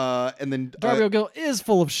 And then Darby O'Gill is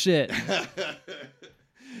full of shit.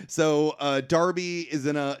 So Darby is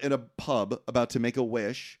in a pub about to make a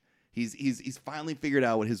wish. He's finally figured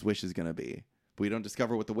out what his wish is going to be. But we don't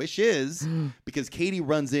discover what the wish is because Katie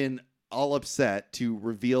runs in all upset to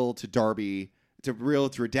reveal to Darby, to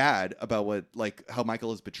her dad about how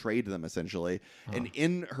Michael has betrayed them essentially. And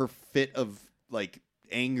in her fit of like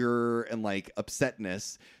anger and like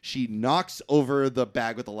upsetness, she knocks over the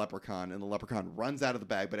bag with the leprechaun, and the leprechaun runs out of the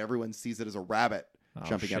bag, but everyone sees it as a rabbit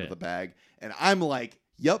jumping out of the bag. And I'm like,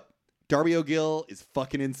 yep, Darby O'Gill is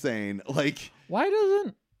fucking insane. Like, why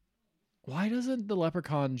doesn't the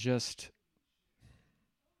leprechaun just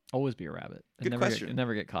always be a rabbit and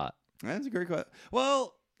never get caught? That's a great question.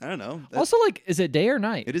 Well, I don't know. Also, like, is it day or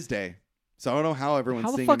night? It is day. So I don't know how everyone's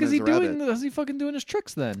how the seeing fuck him is he as a rabbit. doing? Is he fucking doing his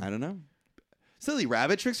tricks then? I don't know. Silly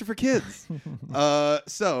rabbit, tricks are for kids.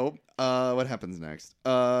 So what happens next?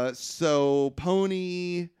 So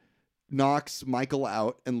Pony knocks Michael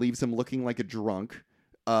out and leaves him looking like a drunk.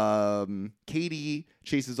 Katie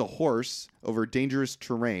chases a horse over dangerous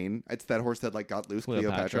terrain. It's that horse that like got loose,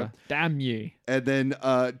 Cleopatra. Damn ye. And then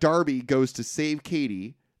Darby goes to save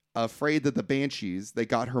Katie, afraid that the Banshees, they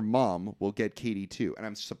got her mom, will get Katie too. And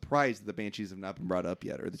I'm surprised that the Banshees have not been brought up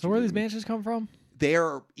yet. So where do these Banshees come from? They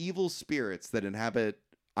are evil spirits that inhabit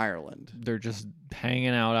Ireland. They're just hanging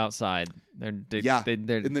out outside. Did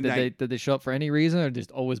they show up for any reason, or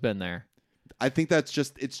just always been there? I think that's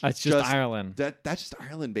just Ireland. That's just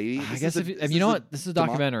Ireland, baby. I guess you know what, this is a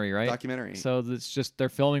documentary, right? Documentary. So it's just they're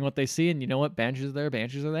filming what they see, and you know what, Banshees are there.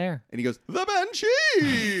 Banshees are there. And he goes, the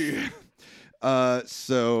Banshee.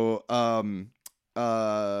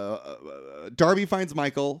 Darby finds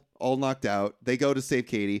Michael all knocked out. They go to save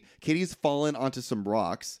Katie. Katie's fallen onto some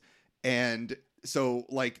rocks, and so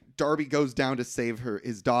like Darby goes down to save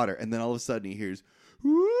his daughter, and then all of a sudden he hears,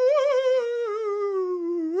 "Woo!"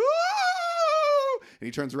 And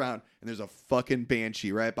he turns around, and there's a fucking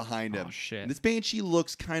banshee right behind him. Oh shit! And this banshee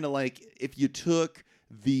looks kind of like if you took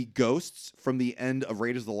the ghosts from the end of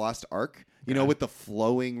Raiders of the Lost Ark, you know, with the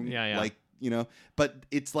flowing, like. You know, but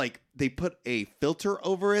it's like they put a filter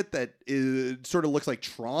over it that sort of looks like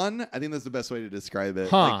Tron. I think that's the best way to describe it.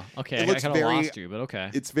 Huh. Like, okay. It looks I kind of lost you, but okay.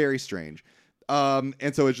 It's very strange.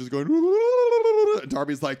 And so it's just going. And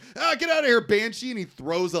Darby's like, get out of here, Banshee. And he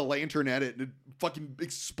throws a lantern at it and it fucking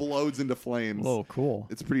explodes into flames. Oh, cool.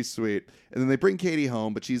 It's pretty sweet. And then they bring Katie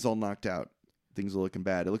home, but she's all knocked out. Things are looking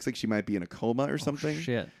bad. It looks like she might be in a coma or something.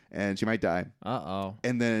 Shit. And she might die. Uh-oh.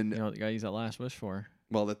 And then. You know what you gotta use that last wish for?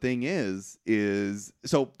 Well, the thing is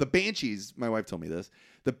so the Banshees, my wife told me this,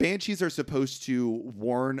 the Banshees are supposed to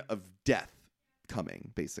warn of death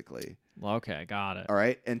coming, basically. Okay, got it. All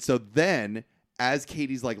right. And so then as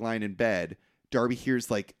Katie's like lying in bed, Darby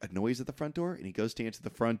hears like a noise at the front door, and he goes to answer the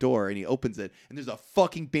front door, and he opens it, and there's a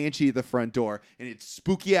fucking banshee at the front door, and its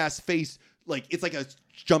spooky ass face, like it's like a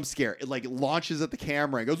jump scare. It like launches at the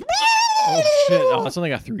camera and goes, oh shit! Oh, it's only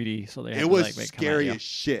got 3D, so they. It was scary as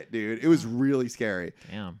shit, dude. It was really scary.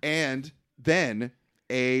 Damn. And then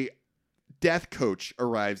a death coach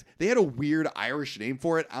arrives. They had a weird Irish name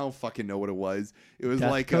for it. I don't fucking know what it was. It was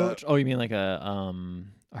death like coach? Oh, you mean like a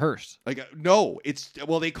hearse? No,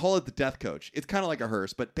 they call it the death coach. It's kind of like a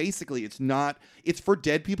hearse, but basically it's not. It's for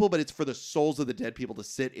dead people, but it's for the souls of the dead people to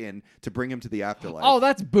sit in to bring them to the afterlife. Oh,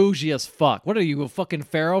 that's bougie as fuck. What are you, a fucking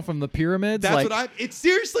pharaoh from the pyramids? That's what it's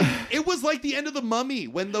seriously. It was like the end of the Mummy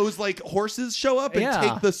when those like horses show up and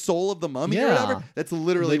take the soul of the mummy or whatever. That's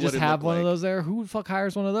literally they just what it have one like. of those there. Who the fuck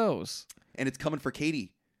hires one of those? And it's coming for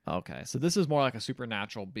Katie. Okay, so this is more like a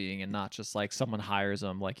supernatural being and not just like someone hires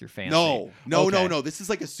them like your fancy. No. This is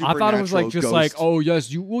like a supernatural. I thought it was like just ghost. like, oh yes,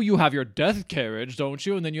 you have your death carriage, don't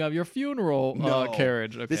you? And then you have your funeral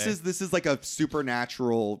carriage. Okay. This is like a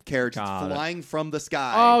supernatural carriage flying from the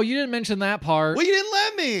sky. Oh, you didn't mention that part. Well, you didn't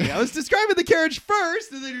let me. I was describing the carriage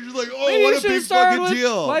first, and then you're just like, oh, what a big fucking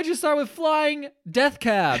deal. Why'd you start with flying death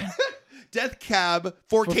cab? Death cab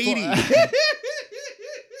for Katie.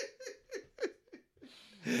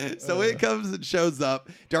 So it comes and shows up.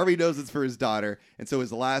 Darby knows it's for his daughter, and so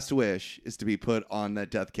his last wish is to be put on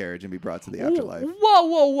that death carriage and be brought to the afterlife.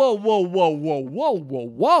 Whoa.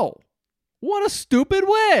 What a stupid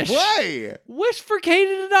wish. Why? Wish for Katie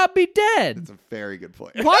to not be dead. That's a very good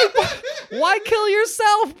point. Why kill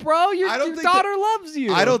yourself, bro? Your daughter loves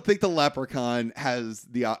you. I don't think the leprechaun has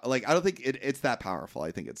the like. I don't think it's that powerful. I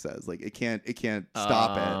think it says like it can't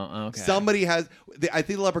stop it. Okay. Somebody has. I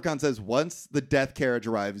think the leprechaun says once the death carriage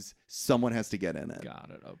arrives, someone has to get in it. Got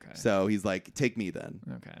it. Okay. So he's like, take me then.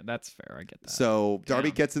 Okay, that's fair. I get that. So Darby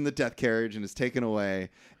gets in the death carriage and is taken away,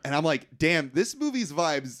 and I'm like, damn, this movie's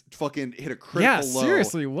vibes fucking hit a critical low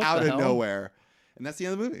seriously, what out the of hell? nowhere, and that's the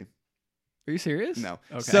end of the movie. Are you serious? No.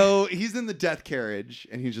 Okay. So he's in the death carriage,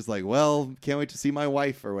 and he's just like, well, can't wait to see my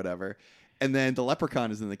wife or whatever. And then the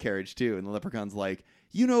leprechaun is in the carriage too, and the leprechaun's like,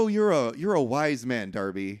 you know, you're a wise man,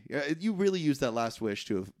 Darby. You really used that last wish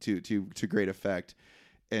to great effect.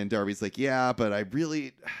 And Darby's like, yeah, but I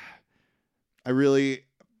really,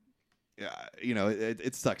 you know,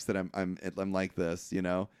 it sucks that I'm like this, you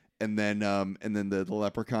know. And then the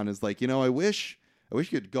leprechaun is like, you know, I wish you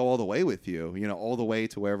could go all the way with you, you know, all the way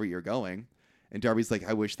to wherever you're going. And Darby's like,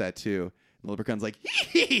 I wish that too. And the leprechaun's like,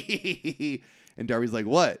 and Darby's like,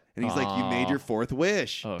 what? And he's like, you made your fourth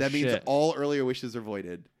wish. Oh, that means shit. all earlier wishes are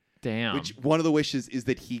voided. Damn. Which one of the wishes is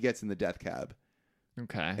that he gets in the death cab.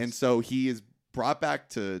 Okay. And so he is brought back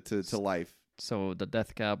to life. So the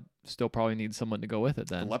death cab still probably needs someone to go with it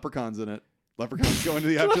then. The leprechaun's in it. Leprechaun's going to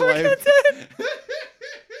the afterlife.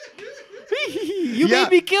 You made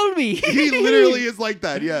me kill me. He literally is like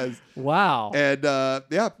that. Yes. Wow. And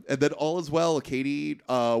and then all is well. Katie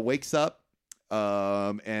wakes up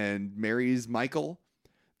and marries Michael.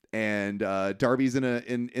 And Darby's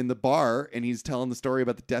in the bar, and he's telling the story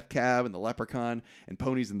about the death cab and the leprechaun, and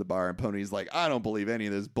Pony's in the bar, and Pony's like, I don't believe any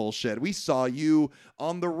of this bullshit. We saw you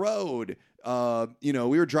on the road. We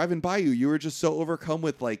were driving by you. You were just so overcome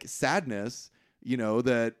with like sadness,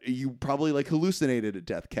 that you probably like hallucinated a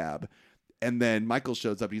death cab. And then Michael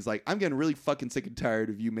shows up. And he's like, I'm getting really fucking sick and tired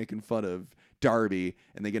of you making fun of Darby.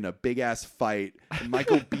 And they get in a big ass fight. And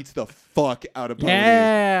Michael beats the fuck out of Pony.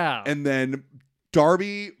 Yeah. And then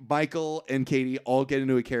Darby, Michael, and Katie all get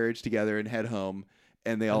into a carriage together and head home,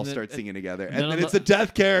 and they all start singing together. And then it's a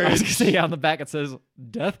death carriage. I was gonna say, on the back it says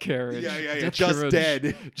death carriage. Yeah. Death Just carriage.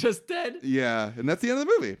 dead. Just dead. Yeah, and that's the end of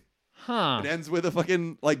the movie. Huh. It ends with a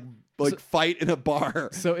fucking fight in a bar.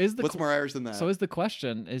 So what's more Irish than that? So is the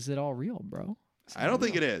question: is it all real, bro? I don't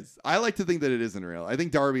think it is. I like to think that it isn't real. I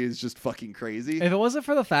think Darby is just fucking crazy. If it wasn't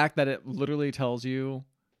for the fact that it literally tells you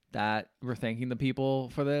that we're thanking the people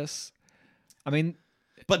for this, I mean.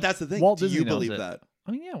 But that's the thing. Walt Do Disney you knows believe it. that?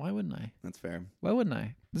 I mean, yeah. Why wouldn't I? That's fair. Why wouldn't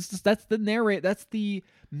I? That's the narrate. That's the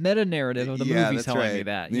meta narrative of the movie that's telling me right.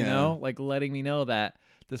 that. You know, like letting me know that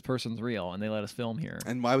this person's real and they let us film here.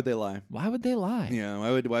 And why would they lie? Why would they lie? Yeah.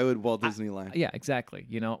 Why would Walt Disney lie? Yeah, exactly.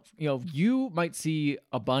 You might see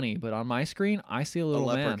a bunny, but on my screen, I see a little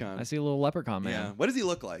man. leprechaun. I see a little leprechaun man. Yeah. What does he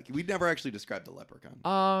look like? We never actually described the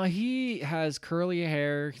leprechaun. He has curly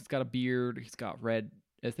hair. He's got a beard. He's got red.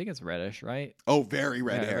 I think it's reddish, right? Oh, very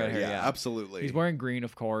red hair. Red hair, Yeah, yeah. absolutely. He's wearing green,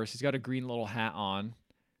 of course. He's got a green little hat on.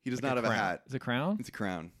 He does Like not have a crown. hat. Is it a crown? It's a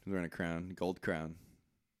crown. He's wearing a crown, gold crown.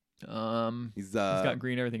 He's He's got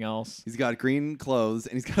green everything else. He's got green clothes,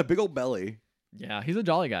 and he's got a big old belly. Yeah, he's a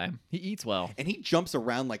jolly guy. He eats well. And he jumps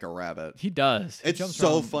around like a rabbit. He does. He It's jumps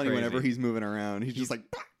so around funny crazy. whenever he's moving around. He's just like,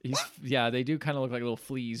 they do kind of look like little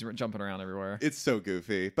fleas jumping around everywhere. it's so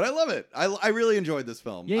goofy. But I love it. I really enjoyed this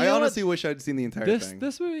film. Yeah, you I know honestly wish I'd seen the entire thing.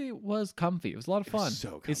 This movie was comfy. It was a lot of fun.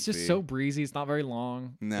 so It's just comfy. so breezy. It's not very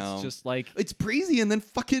long. No. It's just like It's breezy, and then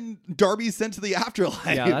fucking Darby's sent to the afterlife.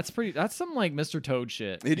 yeah, that's some like Mr. Toad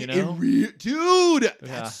shit. Dude, Yeah.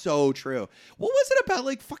 that's so true. What was it about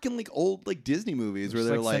like fucking like old like Disney movies where Just,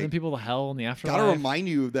 they're like like sending people to hell in the afterlife. gotta remind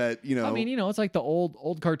you that I mean, it's like the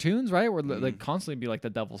old cartoons, right? Where like constantly be like the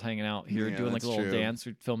devil's hanging out here Yeah, doing like a that's little true. dance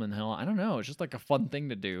or filming hell. I don't know. It's just like a fun thing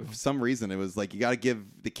to do. for some reason it was like you got to give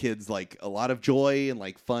the kids like a lot of joy and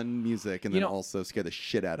like fun music, and then also scare the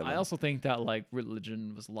shit out of them. I also think that like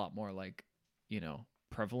religion was a lot more like,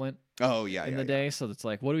 prevalent oh yeah, in yeah, the yeah. day. So it's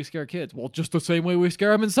like, what do we scare kids? Well, just the same way we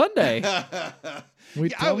scare them in Sunday. We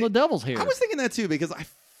Yeah, tell them the devil's here. I was thinking that too because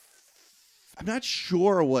I'm not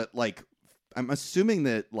sure what like I'm assuming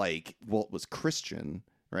that like Walt was Christian,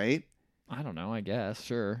 right? I don't know. I guess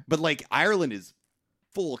sure. But like Ireland is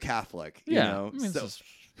full Catholic, you Yeah, know. I mean, So it's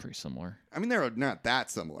pretty similar. I mean they're not that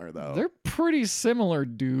similar though. They're pretty similar,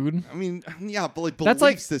 dude. I mean, yeah, but like That's belief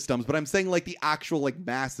like- systems. But I'm saying like the actual like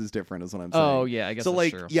mass is different, is what I'm saying. Oh yeah, I guess so that's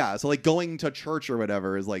like true. yeah, so like going to church or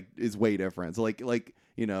whatever is way different. So like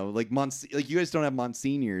you you guys don't have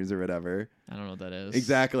monsignors or whatever. I don't know what that is.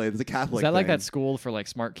 Exactly, it's a Catholic. Is that like thing. that school for like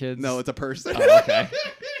smart kids? No, it's a person. Oh, okay.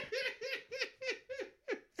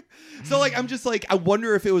 So like I'm just like I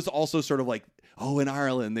wonder if it was also sort of like in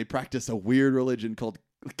Ireland they practice a weird religion called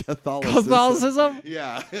Catholicism. Catholicism?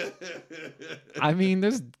 Yeah. I mean,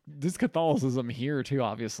 there's Catholicism here too,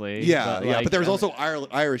 obviously. Yeah, like, but there's also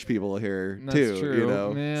Irish people here that's too. true. You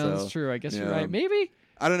know, Yeah, so, that's true. I guess you're yeah. right. Maybe.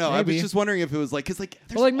 I don't know. I was Maybe. just wondering if it was like because like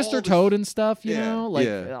Or like there's all Mr. this- Toad and stuff, you Yeah, know, like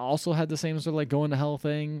yeah. it also had the same sort of like going to hell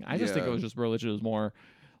thing. I just think it Yeah. was just religion. It was more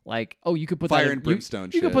like, oh, you could put Fire that in, and brimstone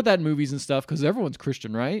You could shit. put that in movies and stuff because everyone's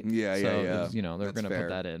Christian, right? Yeah, so yeah, it yeah. was, they're That's gonna fair. put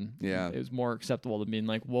that in. Yeah. It was more acceptable than being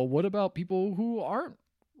like, well, what about people who aren't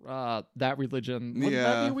that religion? Wouldn't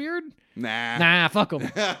that Yeah. be weird? Nah. Fuck them.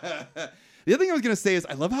 The other thing I was gonna say is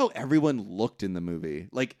I love how everyone looked in the movie.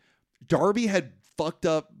 Like Darby had fucked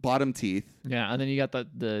up bottom teeth. Yeah, and then you got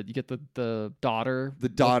the daughter. The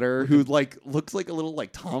daughter who like looks like a little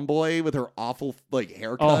like tomboy with her awful like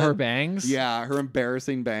haircut. Oh, her bangs. Yeah, her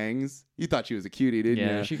embarrassing bangs. You thought she was a cutie, didn't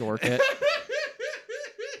Yeah, you? she could work it.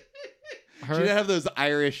 She didn't have those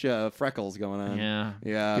Irish freckles going on. Yeah,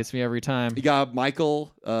 Yeah. gets me every time. You got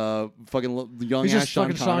Michael, young He's ass just Sean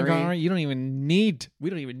fucking Connery. Sean Connery. We don't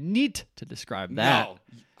even need to describe that. No.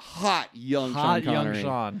 Hot young Hot Sean Connery. young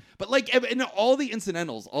Sean. But like and all the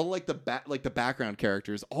incidentals, all like the background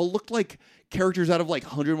characters, all looked like characters out of like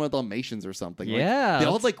 101 Dalmatians or something. Like, Yeah, they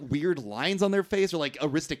all had like weird lines on their face or like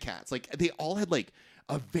Aristocats. Like they all had like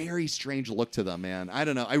a very strange look to them, man. I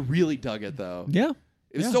don't know. I really dug it though. Yeah.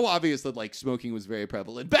 It's Yeah. so obvious that like smoking was very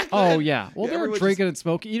prevalent back then. Oh yeah. Well, they were everyone drinking and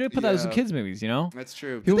smoking. You didn't put that as in Yeah. kids movies, you know. That's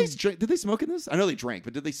true. People- Did they smoke in this? I know they drank,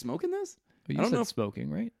 but did they smoke in this? But you I don't said know if- smoking,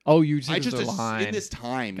 right? Oh, you I just just a line. in this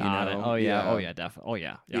time, Got you it. know. Oh yeah. Oh yeah. Definitely. Oh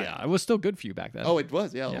yeah. Yeah. Yeah. It was still good for you back then. Oh, it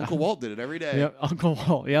was. Yeah. Yeah. Uncle Walt did it every day. Yep. Uncle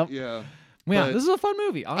Walt. Yep. Yeah. Yeah, But this is a fun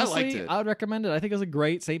movie. Honestly, liked it. I would recommend it. I think it's a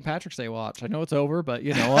great St. Patrick's Day watch. I know it's over, but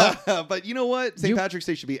you know what? But you know what? St. You- Patrick's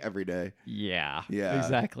Day should be every day. Yeah. Yeah.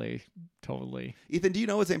 Exactly. Totally. Ethan, do you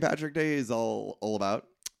know what St. Patrick's Day is all about?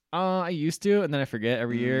 I used to, and then I forget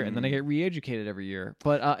every year, and then I get re-educated every year.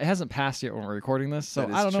 But it hasn't passed yet when we're recording this, so That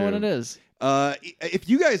is I don't know what true. it is. If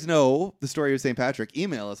you guys know the story of St. Patrick,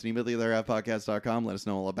 email us at emailtheotherhalfpodcast.com. Let us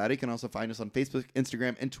know all about it. You can also find us on Facebook,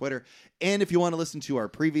 Instagram, and Twitter. And if you want to listen to our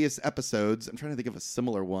previous episodes, I'm trying to think of a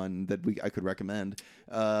similar one that I could recommend.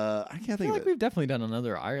 I can't I think feel of like it. we've definitely done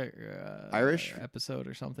another Irish? episode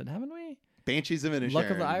or something, haven't we? Banshees of Inisherin. Luck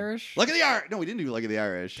of the Irish? Luck of the Irish. No, we didn't do Luck of the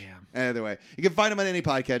Irish. Damn. Either way, you can find them on any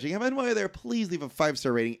podcatching. And while you're there, please leave a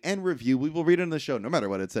 5-star rating and review. We will read it on the show, no matter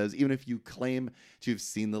what it says, even if you claim to have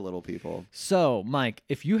seen The Little People. So, Mike,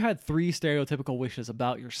 if you had 3 stereotypical wishes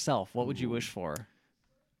about yourself, what would you wish for?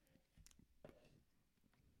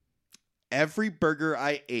 Every burger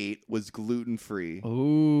I ate was gluten-free,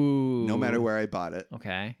 Ooh. no matter where I bought it.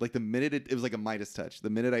 Okay. Like the minute it was like a Midas touch. The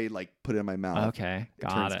minute I like put it in my mouth, Okay. it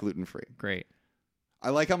Got turns it. gluten-free. Great.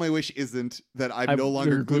 I like how my wish isn't that I'm no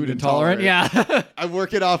longer you're gluten intolerant. Yeah. I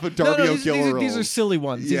work it off of No, Darby these O'Gill are rules. silly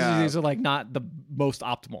ones. These Yeah. these are like not the most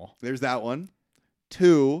optimal. There's that one.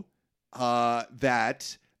 2,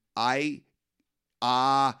 that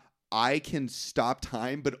I can stop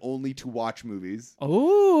time, but only to watch movies.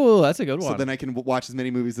 Oh, that's a good one. So then I can watch as many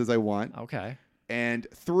movies as I want. Okay. And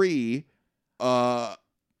 3, the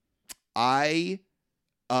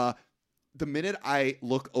minute I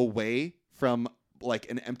look away from like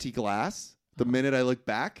an empty glass, the minute I look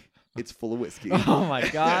back, it's full of whiskey. Oh my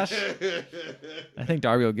gosh. I think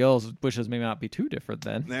Darby O'Gill's wishes may not be too different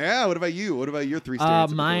then. Yeah. What about you? What about your 3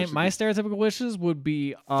 stereotypical My wishes? stereotypical wishes would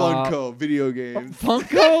be Funko video games.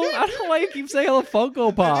 Funko? I don't know why you keep saying all the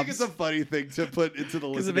Funko Pops. I think it's a funny thing to put into the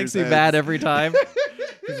Because listeners' it makes me heads. mad every time.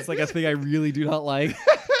 'Cause it's like a thing I really do not like.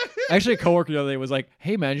 Actually, a coworker the other day was like,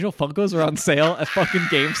 "Hey man, you know Funkos are on sale at fucking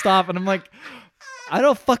GameStop," and I'm like, "I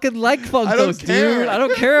don't fucking like Funkos, care. dude. I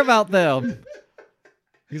don't care about them."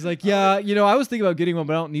 He's like, "Yeah, you know, I was thinking about getting one,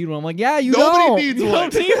 but I don't need one." I'm like, "Yeah, you Nobody don't. needs you one.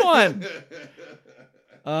 don't need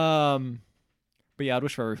one." But yeah, I'd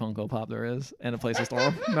wish for every Funko Pop there is and a place to store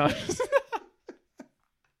them. No.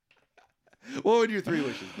 What would your 3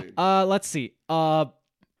 wishes be? Let's see.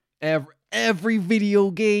 Every video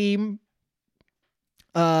game.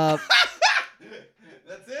 That's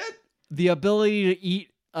it? The ability to eat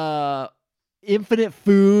infinite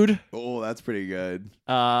food. Oh, that's pretty good.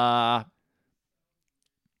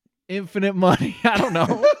 Infinite money. I don't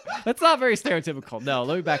know. That's not very stereotypical. No,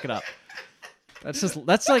 let me back it up. That's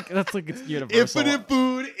like it's universal. Infinite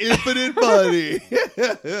food, infinite money.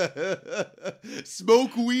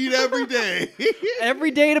 Smoke weed every day.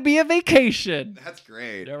 Every day to be a vacation. That's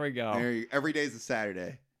great. There we go. Every day's a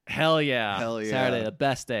Saturday. Hell yeah. Hell yeah. Saturday, the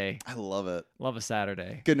best day. I love it. Love a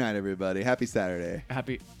Saturday. Good night, everybody. Happy Saturday.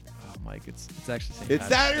 Happy. Oh, Mike, it's actually St. It's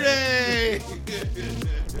Patrick's Day.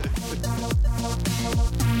 Saturday.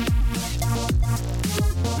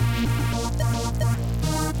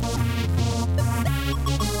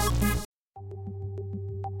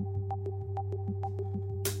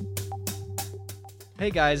 Hey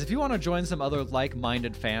guys, if you want to join some other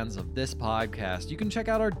like-minded fans of this podcast, you can check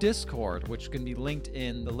out our Discord, which can be linked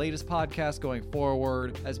in the latest podcast going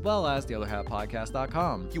forward, as well as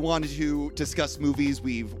theotherhalfpodcast.com. If you wanted to discuss movies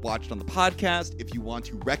we've watched on the podcast, if you want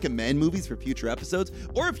to recommend movies for future episodes,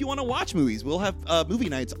 or if you want to watch movies, we'll have movie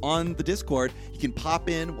nights on the Discord. You can pop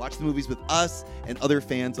in, watch the movies with us and other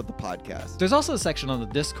fans of the podcast. There's also a section on the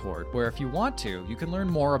Discord where if you want to, you can learn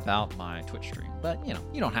more about my Twitch stream. But, you know,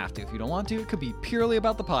 you don't have to if you don't want to. It could be purely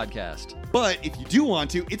about the podcast. But if you do want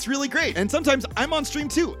to, it's really great. And sometimes I'm on stream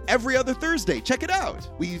too, every other Thursday. Check it out.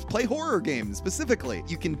 We play horror games specifically.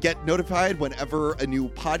 You can get notified whenever a new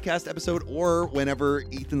podcast episode or whenever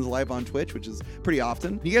Ethan's live on Twitch, which is pretty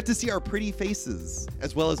often. You get to see our pretty faces,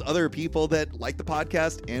 as well as other people that like the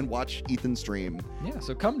podcast and watch Ethan stream. Yeah,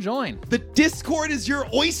 so come join. The Discord is your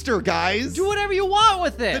oyster, guys. Do whatever you want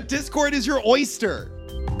with The it. Discord is your oyster.